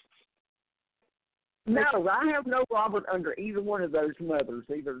 No, I have no Robert under either one of those mothers,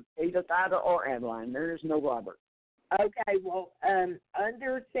 either Edith Ida or Adeline. There is no Robert. Okay, well,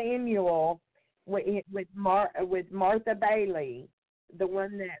 under Samuel, with Martha Bailey, the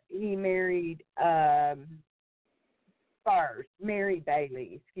one that he married first, Mary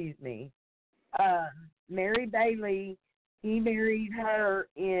Bailey, excuse me. Mary Bailey, he married her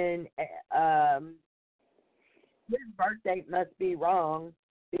in, his birth date must be wrong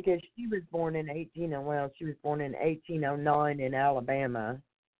because she was born in 1809 in Alabama.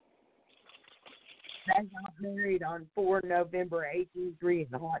 They got married on 4 November 1803 in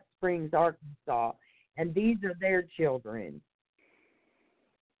Hot Springs, Arkansas. And these are their children.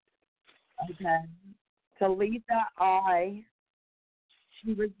 Okay. Talitha I,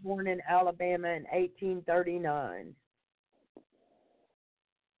 she was born in Alabama in 1839.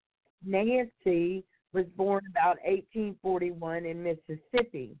 Nancy was born about 1841 in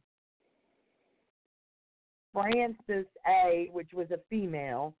Mississippi. Frances A., which was a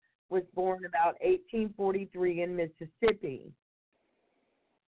female, was born about 1843 in Mississippi.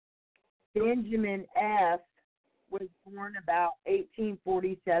 Benjamin F. was born about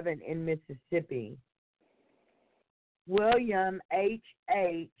 1847 in Mississippi. William H.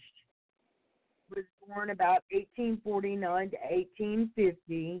 H. was born about 1849 to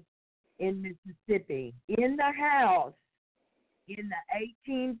 1850 in Mississippi. In the house, in the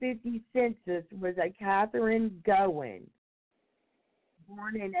 1850 census, was a Catherine Goins,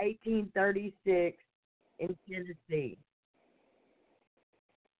 born in 1836 in Tennessee.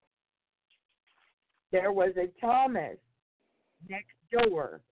 There was a Thomas next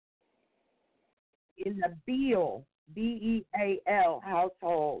door in the Beal, B-E-A-L,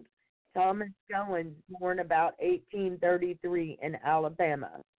 household. Thomas Goins, born about 1833 in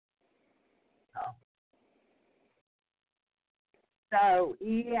Alabama. So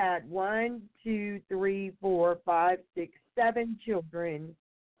he had 1, 2, 3, 4, 5, 6, 7 children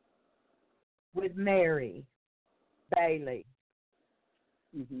with Mary Bailey.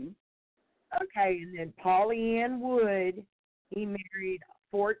 Mm-hmm. Okay, and then Polly Ann Wood, he married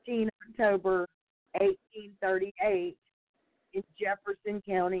 14 October 1838 in Jefferson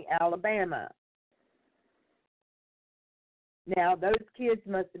County, Alabama. Now, those kids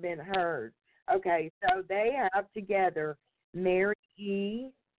must have been hers. Okay, so they have together Mary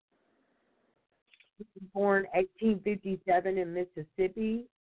E., who was born 1857 in Mississippi,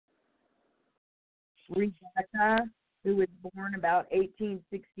 Rebecca, who was born about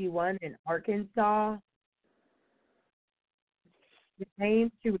 1861 in Arkansas,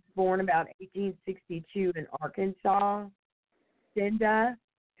 James, who was born about 1862 in Arkansas, Cinda,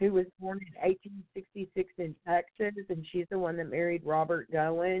 who was born in 1866 in Texas, and she's the one that married Robert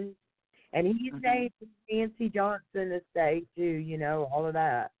Goins. And he's named Nancy Johnson estate, too, you know, all of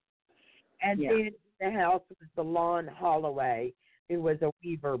that. And then in the house was the Lon Holloway, who was a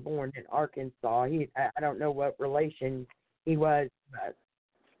weaver born in Arkansas. I don't know what relation he was, but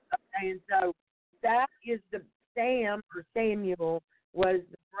and so that is the Samuel was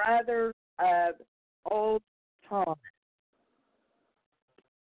the brother of old Thomas.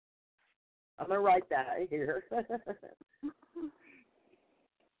 I'm gonna write that here.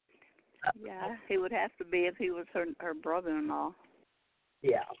 Yeah, he would have to be if he was her brother-in-law.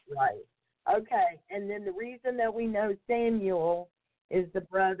 Yeah, right. Okay, and then the reason that we know Samuel is the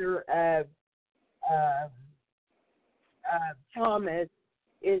brother of Thomas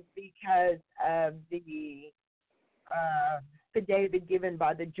is because of the affidavit given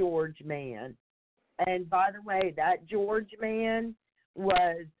by the George man. And by the way, that George man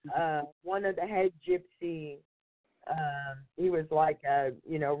was one of the head gypsy. He was like a,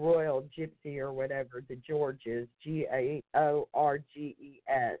 royal gypsy or whatever, the Georges, Gaorges.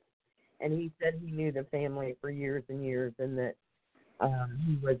 And he said he knew the family for years and years and that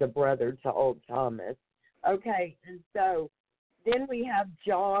he was a brother to old Thomas. Okay, and so then we have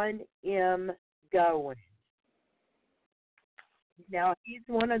John M. Goins. Now, he's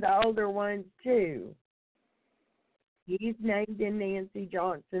one of the older ones, too. He's named in Nancy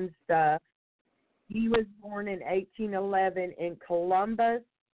Johnson's stuff. He was born in 1811 in Columbus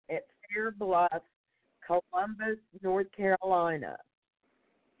at Fair Bluff, Columbus, North Carolina.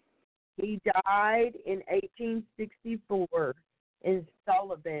 He died in 1864 in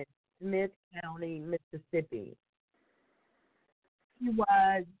Sullivan, Smith County, Mississippi. He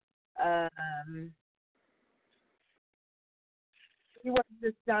was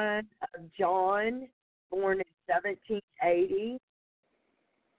the son of John, born in 1780,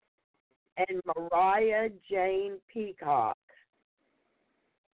 and Mariah Jane Peacock.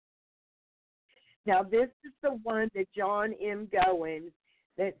 Now, this is the one that John M. Goins,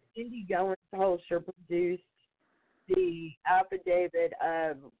 that Cindy Goins Holscher produced the affidavit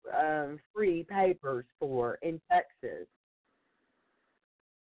of free papers for in Texas.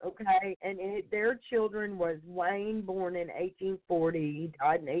 Okay, and their children was Wayne, born in 1840,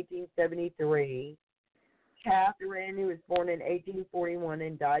 died in 1873. Catherine, who was born in 1841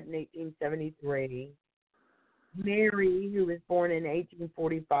 and died in 1873. Mary, who was born in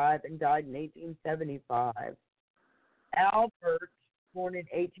 1845 and died in 1875. Albert, born in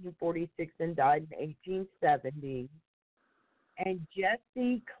 1846 and died in 1870. And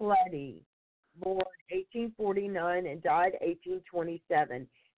Jesse Cleddy, born 1849 and died 1827.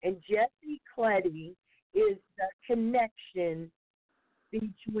 And Jesse Cleddy is the connection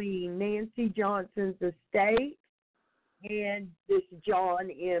between Nancy Johnson's estate and this John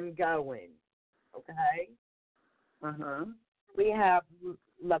M. Goins. Okay? Uh-huh. We have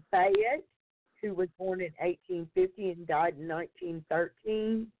Lafayette, who was born in 1850 and died in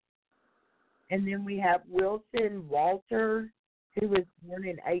 1913. And then we have Wilson Walter, who was born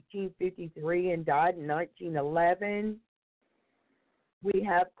in 1853 and died in 1911. We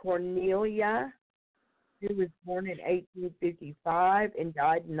have Cornelia, who was born in 1855 and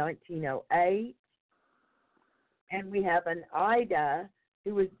died in 1908. And we have an Ida,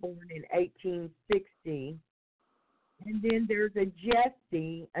 who was born in 1860. And then there's a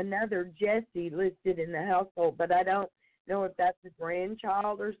Jessie, another Jessie listed in the household, but I don't know if that's a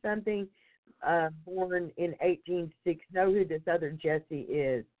grandchild or something, born in 1860. Know who this other Jessie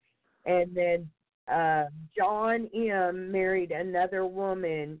is. And then John M. married another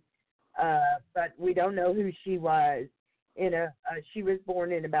woman, but we don't know who she was. She was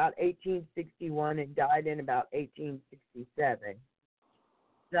born in about 1861 and died in about 1867.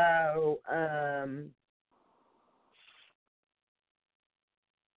 So,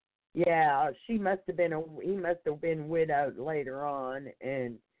 yeah, he must have been widowed later on,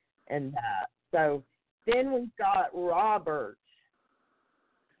 and so then we've got Robert,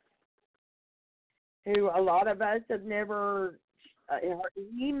 who a lot of us have never.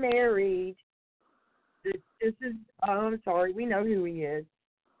 He married. This is. I'm sorry. We know who he is.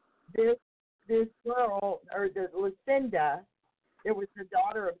 This girl, or the Lucinda, that was the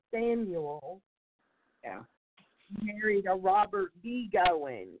daughter of Samuel. Yeah. Married a Robert B.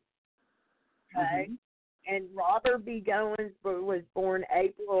 Goins. Okay. Mm-hmm. And Robert B. Goins was born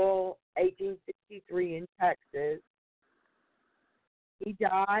April 1863 in Texas. He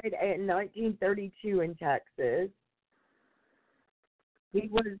died in 1932 in Texas. He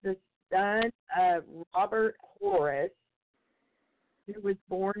was the son of Robert Horace, who was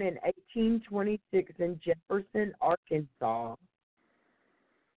born in 1826 in Jefferson, Arkansas.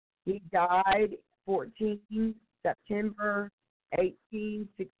 He died 14 September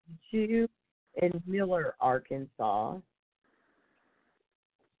 1862 in Miller, Arkansas.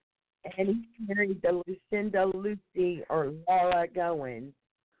 And he married the Lucinda Lucy or Laura Goins,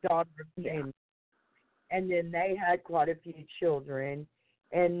 daughter of Samuel. And then they had quite a few children.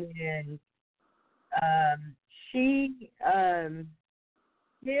 And then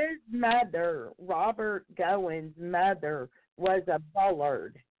his mother, Robert Goins' mother, was a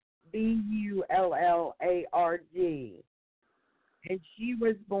Bullard, Bullarg. And she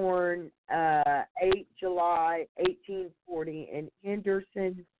was born 8 July 1840 in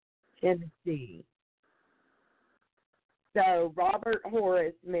Henderson, Tennessee. So Robert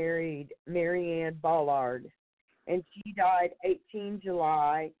Horace married Mary Ann Bullard, and she died 18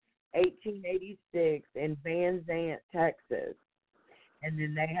 July 1886 in Van Zant, Texas. And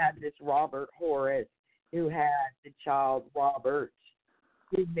then they had this Robert Horace, who had the child Robert,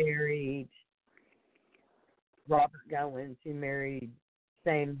 who married Robert Goins, who married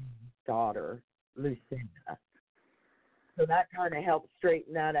Samuel's daughter, Lucinda. So that kind of helped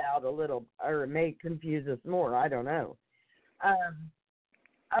straighten that out a little, or it may confuse us more. I don't know.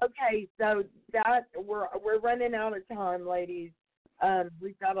 Okay, so that we're running out of time, ladies.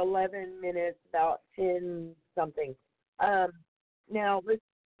 We've got 11 minutes, about 10 something. Now,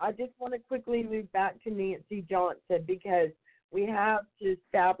 I just want to quickly move back to Nancy Johnson, because we have to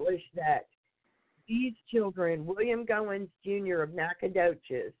establish that these children, William Goins Jr. of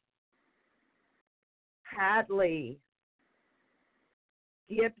Nacogdoches, Hadley,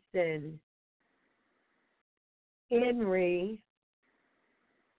 Gibson, Henry,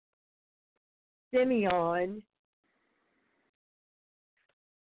 Simeon,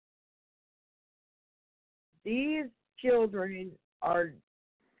 these children are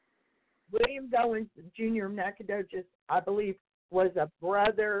William Goins Jr. of Nacogdoches, I believe, was a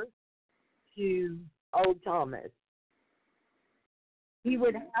brother to Old Thomas. He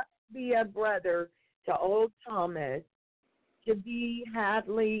would have to be a brother to Old Thomas to be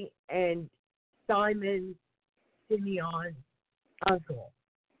Hadley and Simon Simeon's uncle.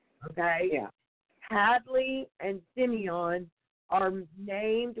 Okay? Yeah. Hadley and Simeon are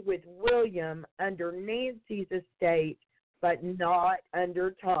named with William under Nancy's estate, but not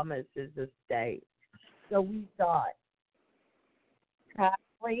under Thomas's estate. So we got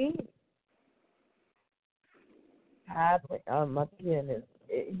Hadley. Oh, my pen is,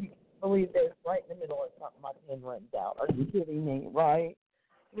 you believe this, right in the middle of something, my pen runs out. Are you kidding me, right?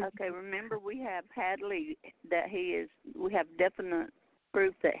 Okay, remember we have Hadley, we have definite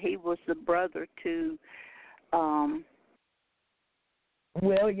proof that he was the brother to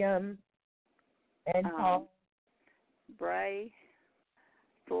William and Tom. Bray,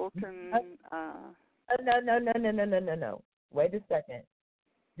 Fulton. No. Wait a second.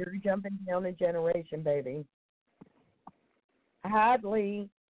 You're jumping down a generation, baby. Hadley,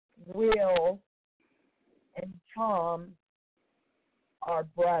 Will, and Tom are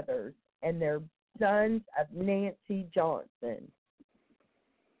brothers, and they're sons of Nancy Johnson.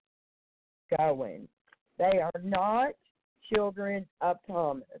 Goins. They are not children of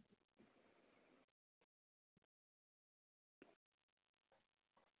Thomas.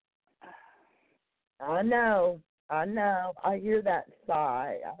 I know. I hear that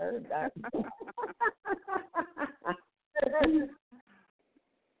sigh. I heard that.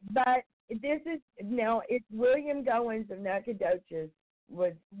 But this is, now, it's William Goins of Nacogdoches,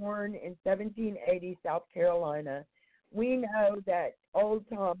 was born in 1780, South Carolina. We know that old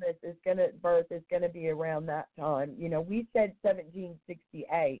Thomas birth is going to be around that time. You know, we said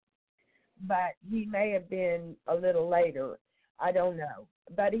 1768, but he may have been a little later. I don't know.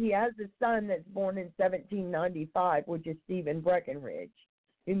 But he has a son that's born in 1795, which is Stephen Breckenridge,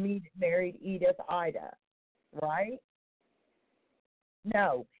 who married Edith Ida, right?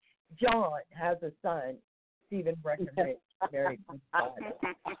 No, John has a son, Stephen Breckenridge, married Edith Ida.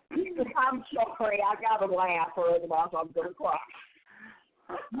 I'm sorry, I got to laugh, or otherwise I'm going to cry.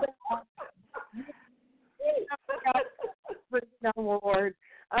 Lord,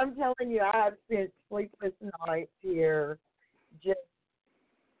 I'm telling you, I have spent sleepless nights here.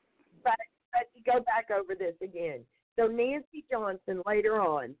 But to go back over this again. So Nancy Johnson, later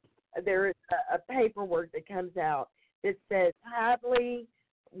on, there is a paperwork that comes out that says Hadley,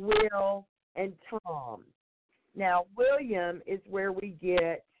 Will, and Tom. Now, William is where we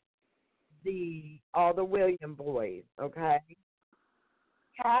get all the William boys, okay?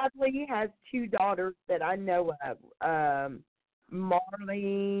 Hadley has two daughters that I know of.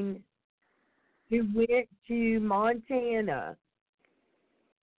 Marilyn, who went to Montana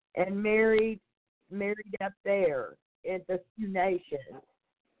and married up there at the Sioux Nation.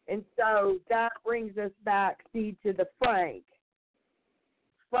 And so that brings us back, to the Frank.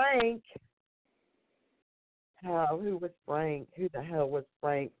 Frank, who was Frank? Who the hell was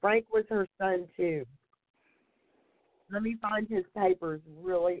Frank? Frank was her son, too. Let me find his papers,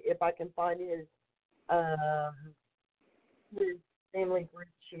 really, if I can find his family group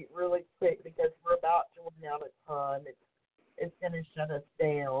sheet really quick, because we're about to run out of time. It's going to shut us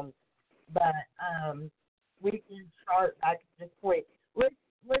down. But we can start back at this point.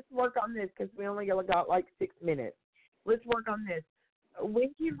 Let's work on this, because we only got like 6 minutes. Let's work on this.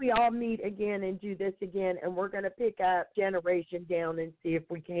 When can we all meet again and do this again? And we're going to pick up generation down and see if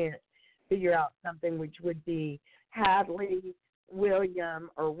we can't figure out something, which would be Hadley,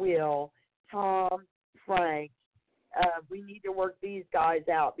 William or Will, Tom, Frank. We need to work these guys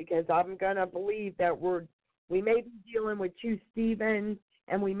out, because I'm going to believe that we may be dealing with two Stephens,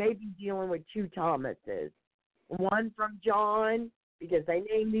 and we may be dealing with two Thomases. One from John, because they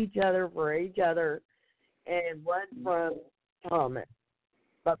named each other for each other, and one from Thomas,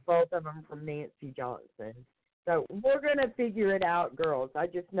 but both of them from Nancy Johnson. So we're going to figure it out, girls. I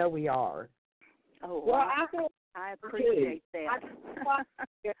just know we are. Oh, well, I appreciate that.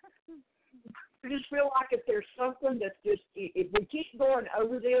 I just feel like if there's something that's just, if we keep going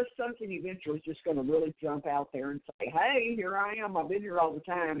over this, something eventually is just going to really jump out there and say, hey, here I am. I've been here all the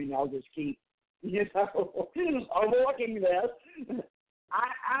time, and y'all just keep, overlooking this.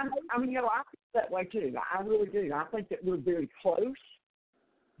 I mean, I feel that way, too. I really do. I think that we're very close.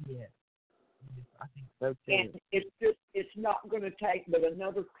 Yes, I think so, too. And it's not going to take but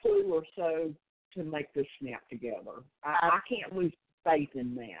another clue or so to make this snap together. I can't lose faith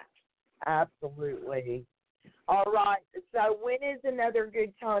in that. Absolutely. All right. So when is another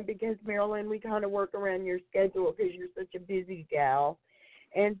good time? Because, Marilyn, we kind of work around your schedule because you're such a busy gal.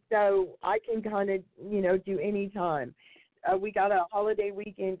 And so I can kind of, do any time. We got a holiday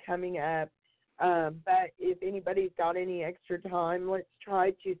weekend coming up. But if anybody's got any extra time, let's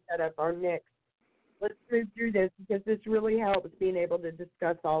try to set up our next. Let's move through this, because this really helps being able to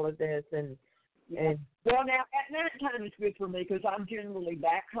discuss all of this. And well, now at night time is good for me, because I'm generally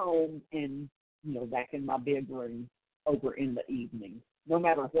back home and back in my bedroom. over in the evening. No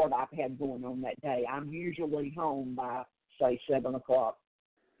matter what I've had going on that day, I'm usually home by, say, 7 o'clock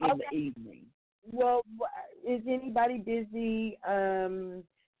in the evening. Well, is anybody busy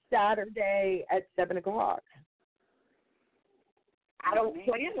Saturday at 7 o'clock? I don't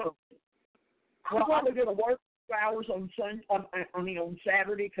plan on it. I'm probably going to work 2 hours on on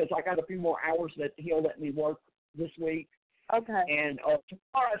Saturday, because I got a few more hours that he'll let me work this week. Okay. And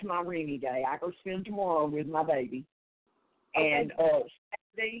tomorrow's my rainy day. I go spend tomorrow with my baby. Okay. And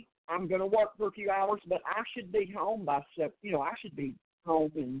Saturday, I'm going to work for a few hours, but I should be home by 7. I should be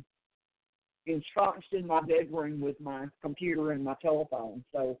home and ensconced in my bedroom with my computer and my telephone.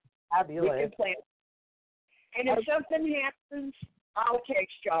 So we can plan. And if something happens, I'll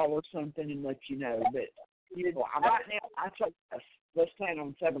text y'all or something and let you know. But right now, I told us, let's plan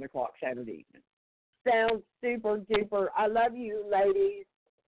on 7 o'clock Saturday evening. Sounds super duper. I love you, ladies.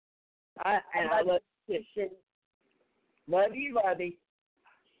 I love you. Love you, Lovey.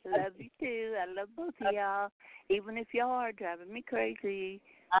 Love you too. I love both of y'all, even if y'all are driving me crazy.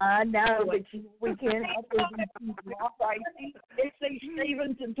 I know, but we can't help it. Crazy. It's these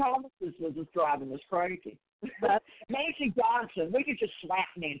Stevens and Thomases that is driving us crazy. Nancy Johnson. We could just slap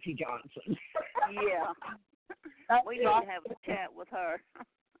Nancy Johnson. Yeah. We need to have a chat with her.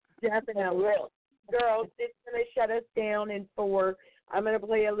 Definitely. Girls, it's going to shut us down in 4. I'm going to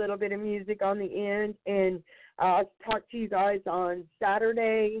play a little bit of music on the end, and I'll talk to you guys on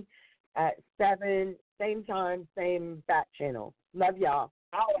Saturday at 7, same time, same back channel. Love y'all.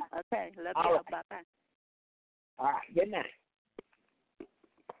 Okay. Love y'all. Bye-bye. All right. Good night.